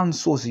whatsoever a man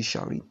sows, he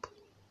shall reap.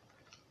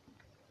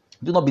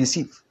 Do not be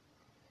deceived.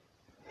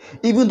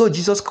 Even though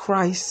Jesus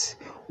Christ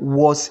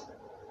was,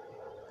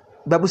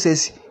 the Bible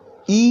says,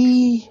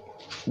 he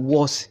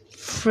was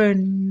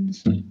friend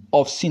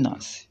of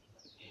sinners.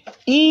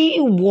 He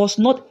was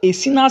not a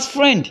sinner's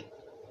friend.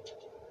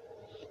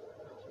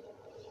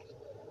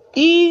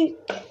 He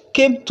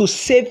came to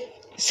save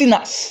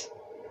sinners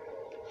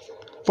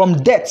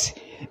from death.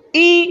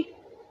 He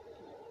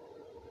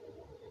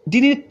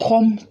didn't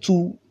come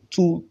to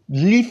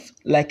live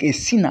like a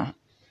sinner.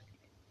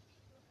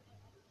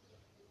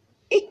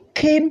 He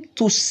came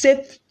to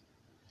save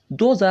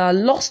those that are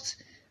lost,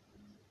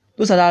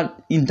 those that are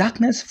in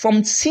darkness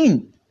from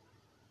sin.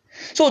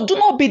 So do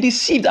not be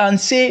deceived and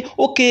say,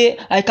 okay,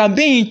 I can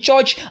be in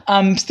church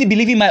and still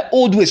believe in my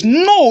old ways.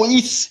 No,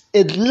 it's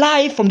a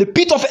lie from the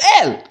pit of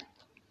hell.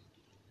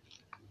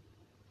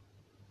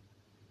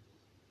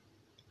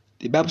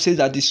 The Bible says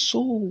that the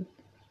soul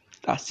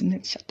that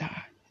sinneth shall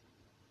die.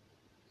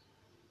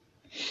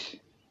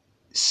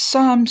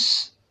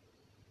 Psalms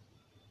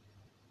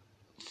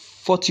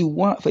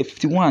 51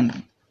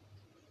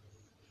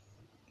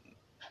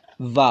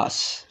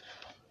 verse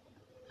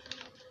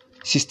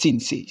 16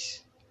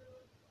 says,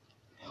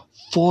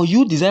 for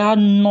you desire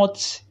not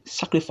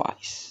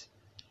sacrifice,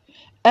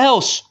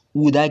 else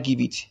would I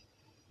give it.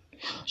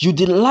 You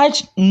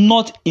delight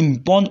not in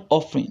burnt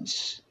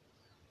offerings.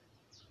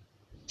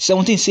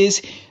 17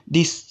 says,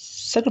 the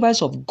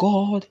sacrifice of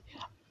God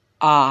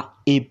are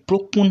a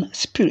broken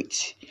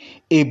spirit,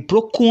 a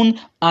broken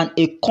and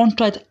a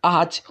contrite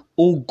heart,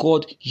 O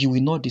God, you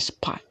will not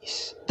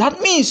despise.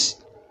 That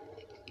means,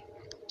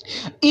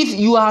 if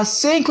you are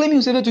claiming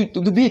yourself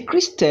to be a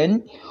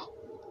Christian,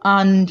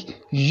 and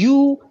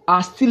you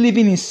are still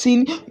living in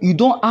sin, you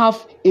don't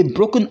have a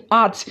broken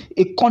heart,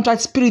 a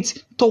contrite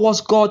spirit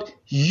towards God,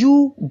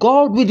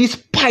 God will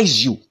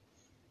despise you.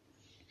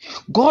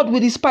 God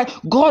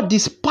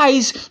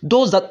despise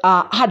those that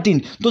are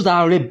hardened, those that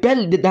are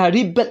rebel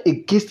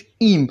against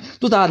Him,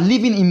 those that are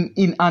living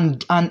in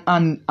and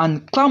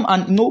clam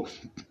and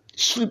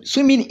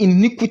swimming in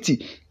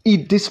iniquity. He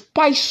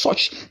despised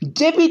such.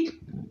 David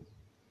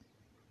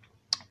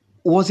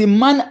was a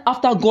man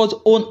after God's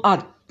own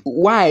heart.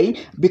 Why?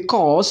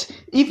 Because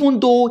even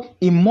though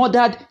he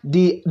murdered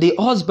the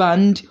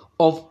husband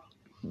of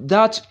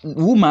that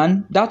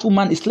woman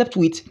he slept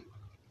with,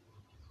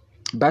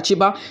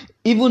 Bathsheba,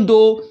 even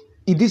though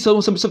he did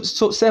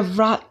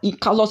several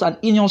callous and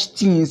heinous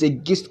things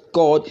against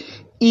God,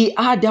 he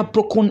had a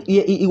broken.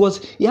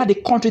 He had a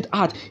contrite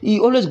heart. He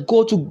always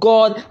go to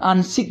God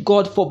and seek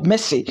God for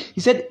mercy. He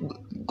said,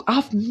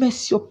 "Have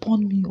mercy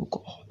upon me, O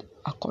God,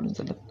 according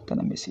to the kind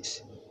of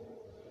mercies."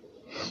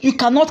 You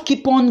cannot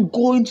keep on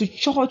going to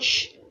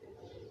church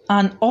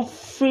and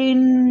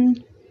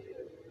offering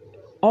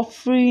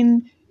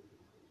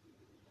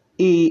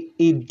an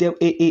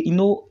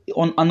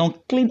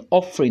unclean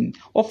offering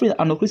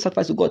an unclean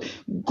sacrifice to God.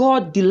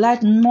 God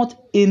delights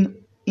not in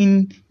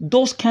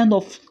those kind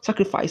of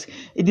sacrifice.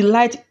 He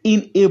delights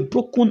in a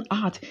broken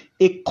heart,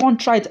 a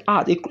contrite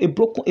heart, a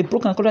broken and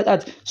contrite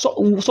heart.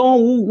 So someone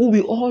who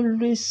will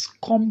always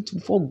come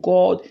before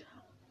God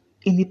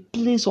in the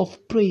place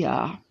of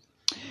prayer,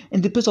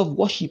 in the place of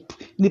worship,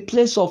 in the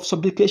place of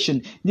supplication,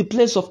 in the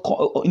place of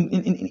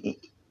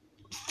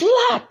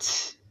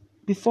flat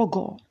before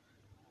God.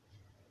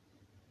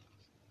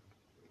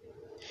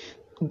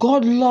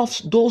 God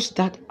loves those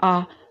that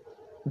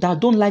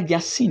don't like their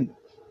sin.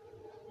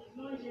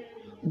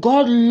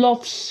 God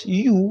loves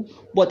you,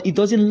 but He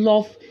doesn't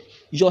love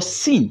your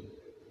sin.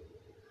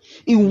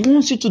 He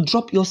wants you to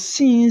drop your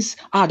sins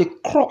at the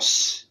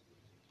cross.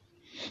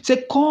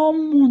 Say,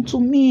 come unto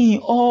me,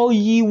 all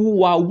ye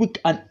who are weak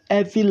and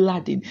heavy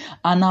laden,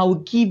 and I will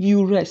give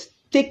you rest.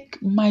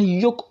 Take my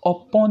yoke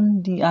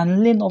upon thee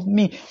and learn of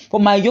me, for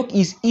my yoke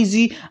is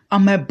easy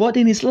and my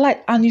burden is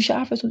light, and you shall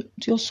have rest to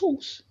your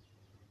souls.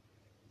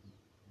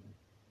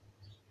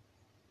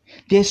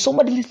 There's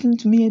somebody listening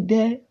to me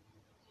there.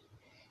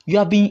 You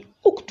have been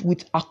hooked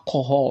with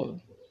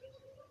alcohol.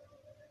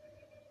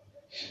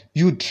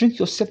 You drink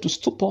yourself to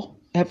stupor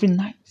every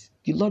night.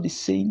 The Lord is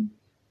saying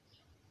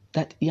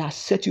that He has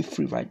set you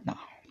free right now.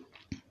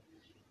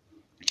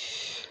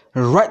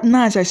 Right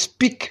now, as I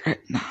speak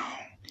right now,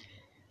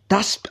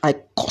 I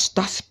curse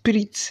that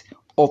spirit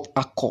of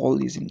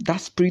alcoholism,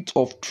 that spirit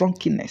of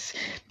drunkenness,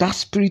 that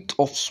spirit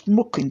of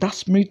smoking, that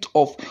spirit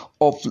of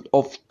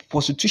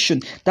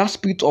prostitution, that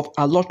spirit of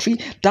adultery,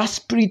 that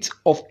spirit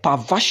of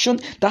perversion,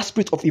 that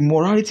spirit of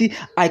immorality.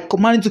 I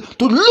command you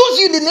to lose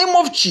you in the name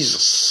of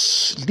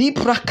Jesus.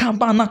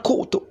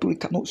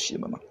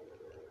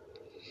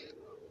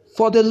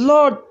 For the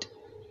Lord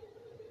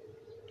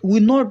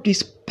will not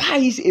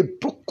despise a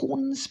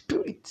broken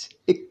spirit,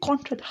 a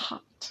contrite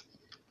heart.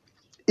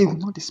 He will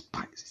not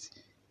despise it.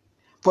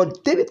 For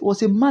David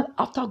was a man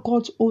after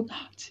God's own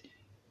heart.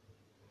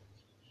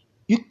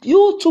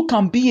 You too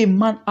can be a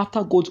man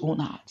after God's own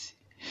heart.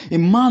 A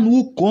man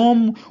who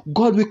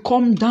God will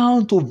come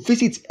down to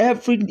visit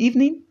every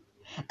evening,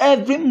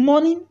 every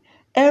morning,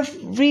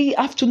 every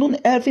afternoon,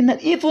 every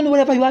night, even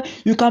wherever you are.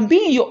 You can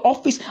be in your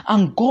office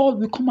and God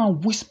will come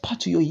and whisper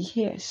to your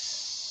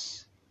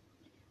ears.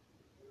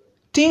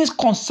 Things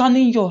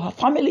concerning your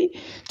family,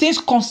 things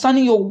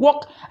concerning your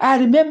work. I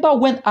remember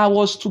when I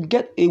was to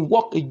get a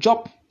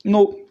job,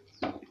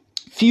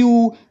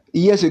 few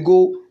years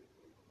ago.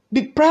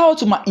 Prior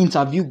to my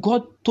interview,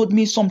 God told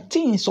me some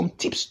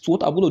tips to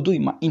what I'm going to do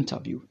in my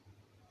interview.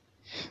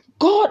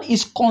 God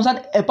is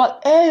concerned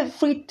about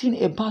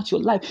everything about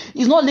your life.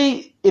 It's not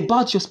only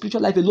about your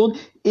spiritual life alone,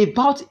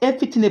 about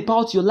everything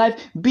about your life,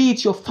 be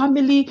it your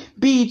family,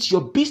 be it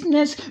your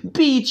business,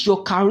 be it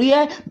your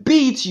career,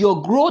 be it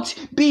your growth,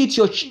 be it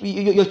your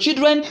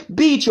children,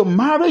 be it your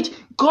marriage.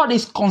 God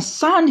is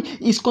concerned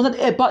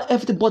about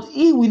everything, but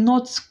He will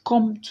not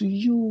come to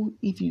you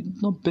if you do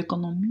not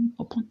beckon on me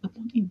upon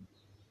Him.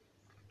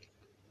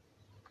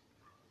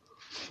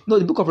 No,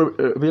 the book of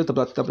Revelation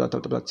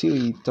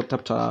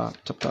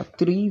chapter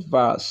 3,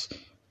 verse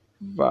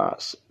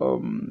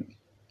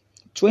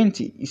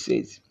 20, it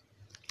says,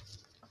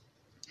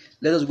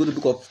 let us go to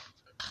the book of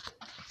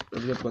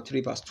Revelation chapter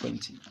 3, verse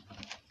 20.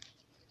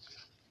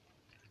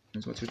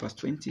 Chapter 3, verse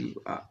 20,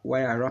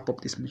 why I wrap up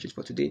this message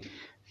for today.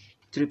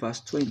 3 verse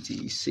 20,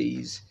 it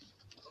says,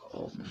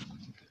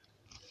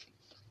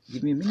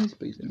 give me a minute,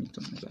 please. Let me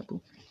turn my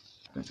Bible.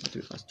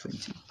 3 verse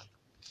 20.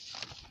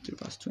 3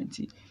 verse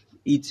 20.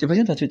 It's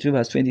Revelation 3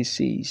 verse 20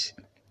 says,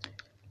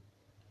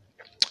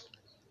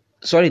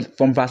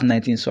 from verse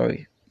 19.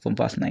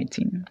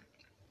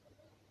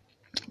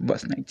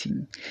 Verse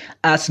 19.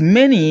 As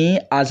many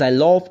as I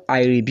love,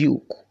 I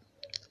rebuke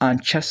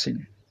and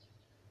chasten.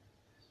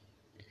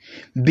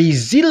 Be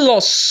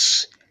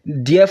zealous,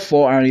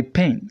 therefore, and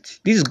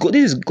repent. This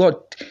is God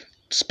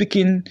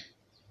speaking.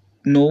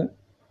 No,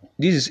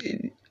 this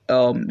is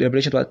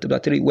Revelation chapter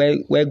 3,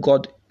 where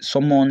God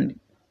summoned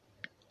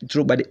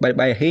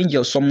by an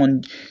angel,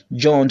 someone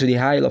John to the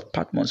Isle of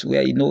Patmos,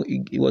 where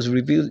it was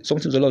revealed,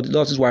 something the Lord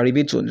were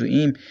revealed to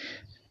him,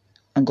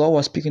 and God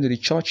was speaking to the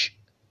church.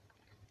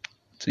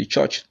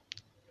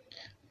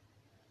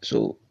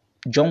 So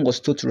John was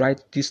told to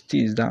write these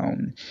things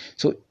down.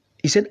 So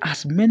he said,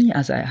 "As many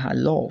as I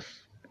love."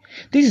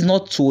 This is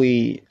not to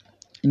an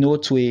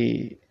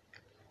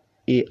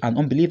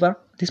unbeliever.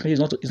 This message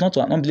is not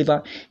to an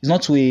unbeliever. It's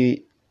not to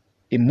a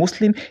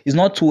Muslim. It's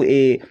not to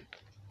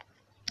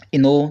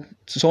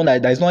to someone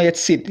that is not yet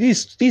saved.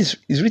 This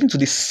is written to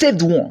the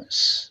saved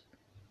ones.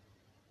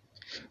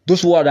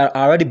 Those who are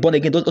already born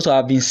again, those who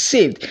have been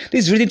saved.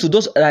 This is written to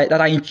those that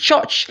are in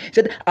church. It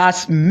said,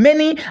 as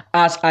many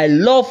as I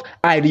love,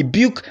 I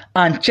rebuke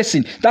and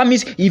chasten. That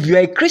means if you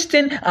are a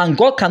Christian and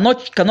God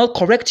cannot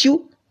correct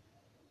you,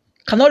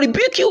 cannot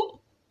rebuke you,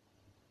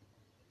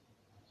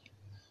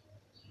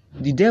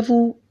 the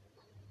devil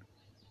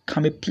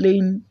can be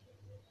playing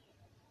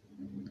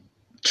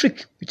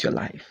trick with your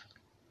life.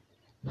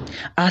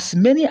 As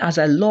many as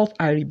I love,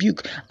 I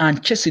rebuke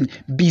and chasten.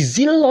 Be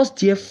zealous,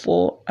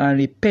 therefore, and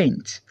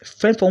repent.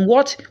 Friend, from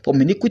what? From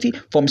iniquity,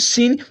 from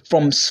sin,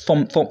 from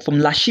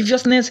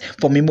lasciviousness,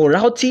 from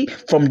immorality,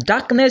 from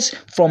darkness,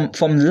 from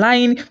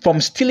lying,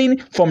 from stealing,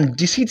 from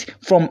deceit,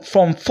 from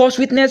false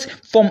witness,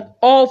 from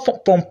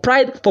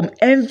pride, from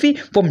envy,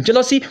 from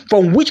jealousy,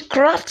 from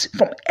witchcraft,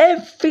 from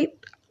every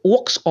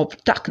works of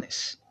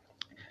darkness.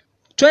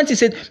 20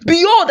 said,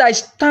 behold, I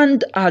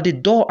stand at the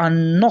door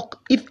and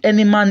knock. If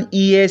any man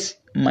hears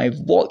my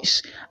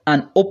voice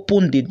and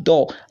open the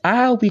door,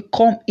 I will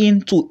come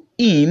into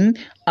him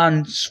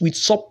and will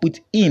sup with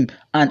him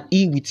and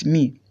he with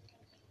me.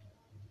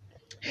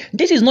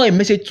 This is not a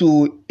message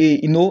to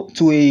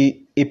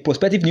a a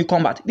prospective new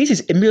convert. This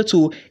is a mirror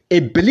to a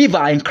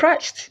believer in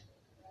Christ.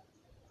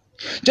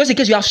 Just in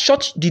case you have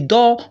shut the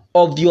door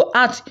of your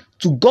heart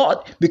to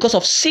God because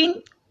of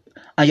sin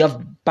and you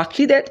have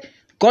backslided,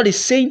 God is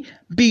saying,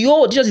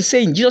 behold, Jesus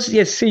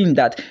is saying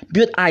that,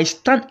 behold, I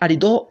stand at the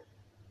door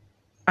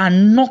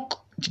and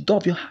knock the door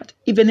of your heart.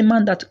 If any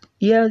man that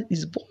hears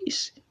his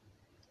voice,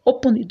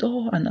 open the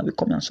door and I will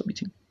come and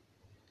submit him.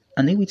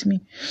 And he with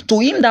me. To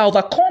him that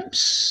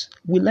overcomes,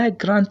 will I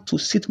grant to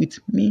sit with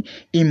me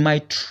in my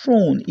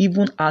throne,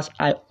 even as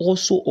I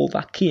also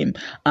overcame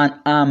and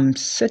am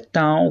set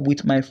down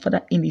with my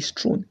Father in his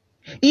throne.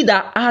 He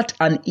that hath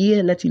an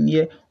ear, let him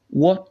hear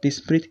what the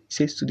Spirit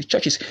says to the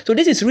churches. So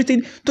this is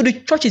written to the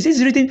churches. This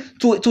is written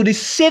to the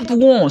saved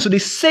ones, to the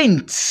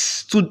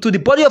saints, to the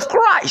body of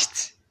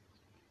Christ.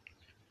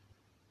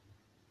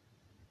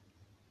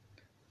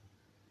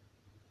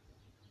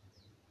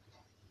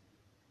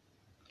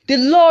 The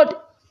Lord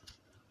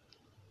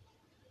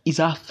is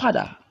our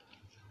Father.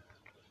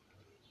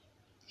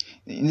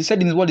 He said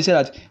in his word, he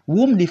said that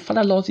whom the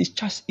Father loves, he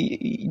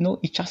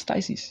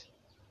chastises.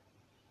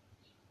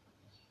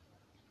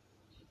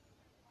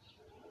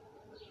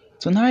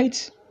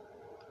 Tonight,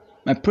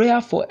 my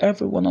prayer for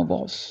every one of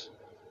us,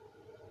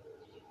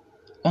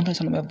 under the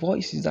sound of my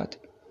voice, is that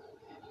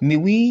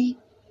may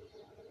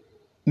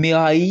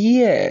our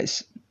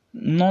ears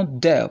not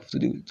deaf to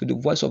the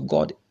voice of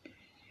God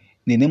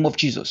in the name of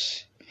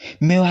Jesus.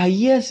 May our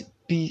ears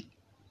be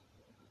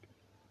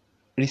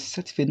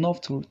receptive enough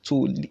to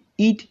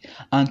heed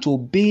and to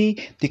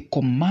obey the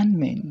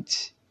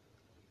commandments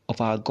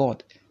of our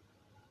God.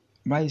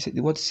 Right?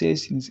 The word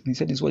says, he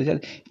said this word, he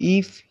said,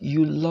 if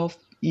you love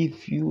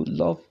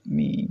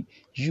me,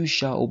 you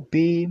shall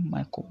obey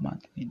my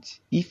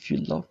commandments. If you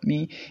love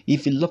me,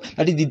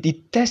 that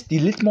is the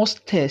litmus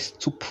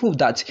test to prove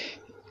that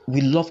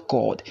we love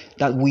God,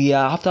 that we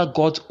are after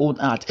God's own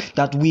heart,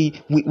 that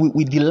we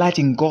delight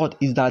in God,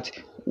 is that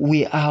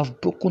we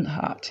have broken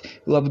heart,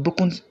 we have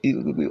broken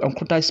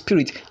contrite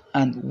spirit,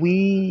 and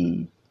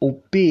we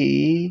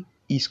obey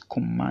his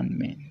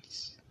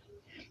commandments.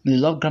 May the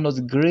Lord grant us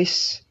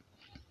grace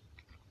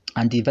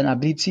and divine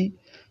ability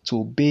to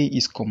obey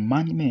his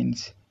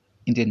commandments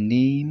in the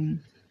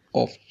name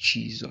of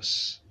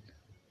Jesus.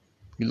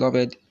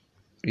 Beloved,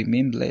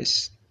 remain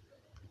blessed.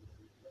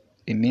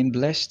 Remain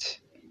blessed.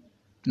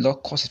 The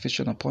Lord cause his face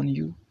upon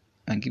you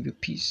and give you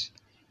peace.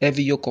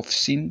 Every yoke of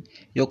sin,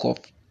 yoke of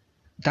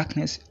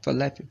darkness for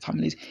life and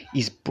families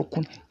is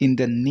broken in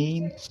the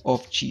name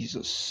of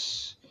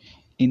Jesus.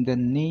 In the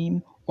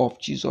name of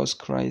Jesus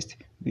Christ,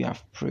 we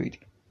have prayed.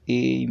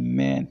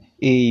 Amen.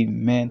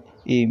 Amen.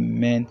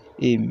 Amen.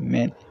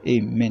 Amen.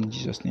 Amen. In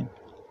Jesus' name.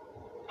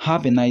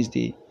 Have a nice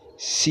day.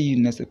 See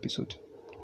you next episode.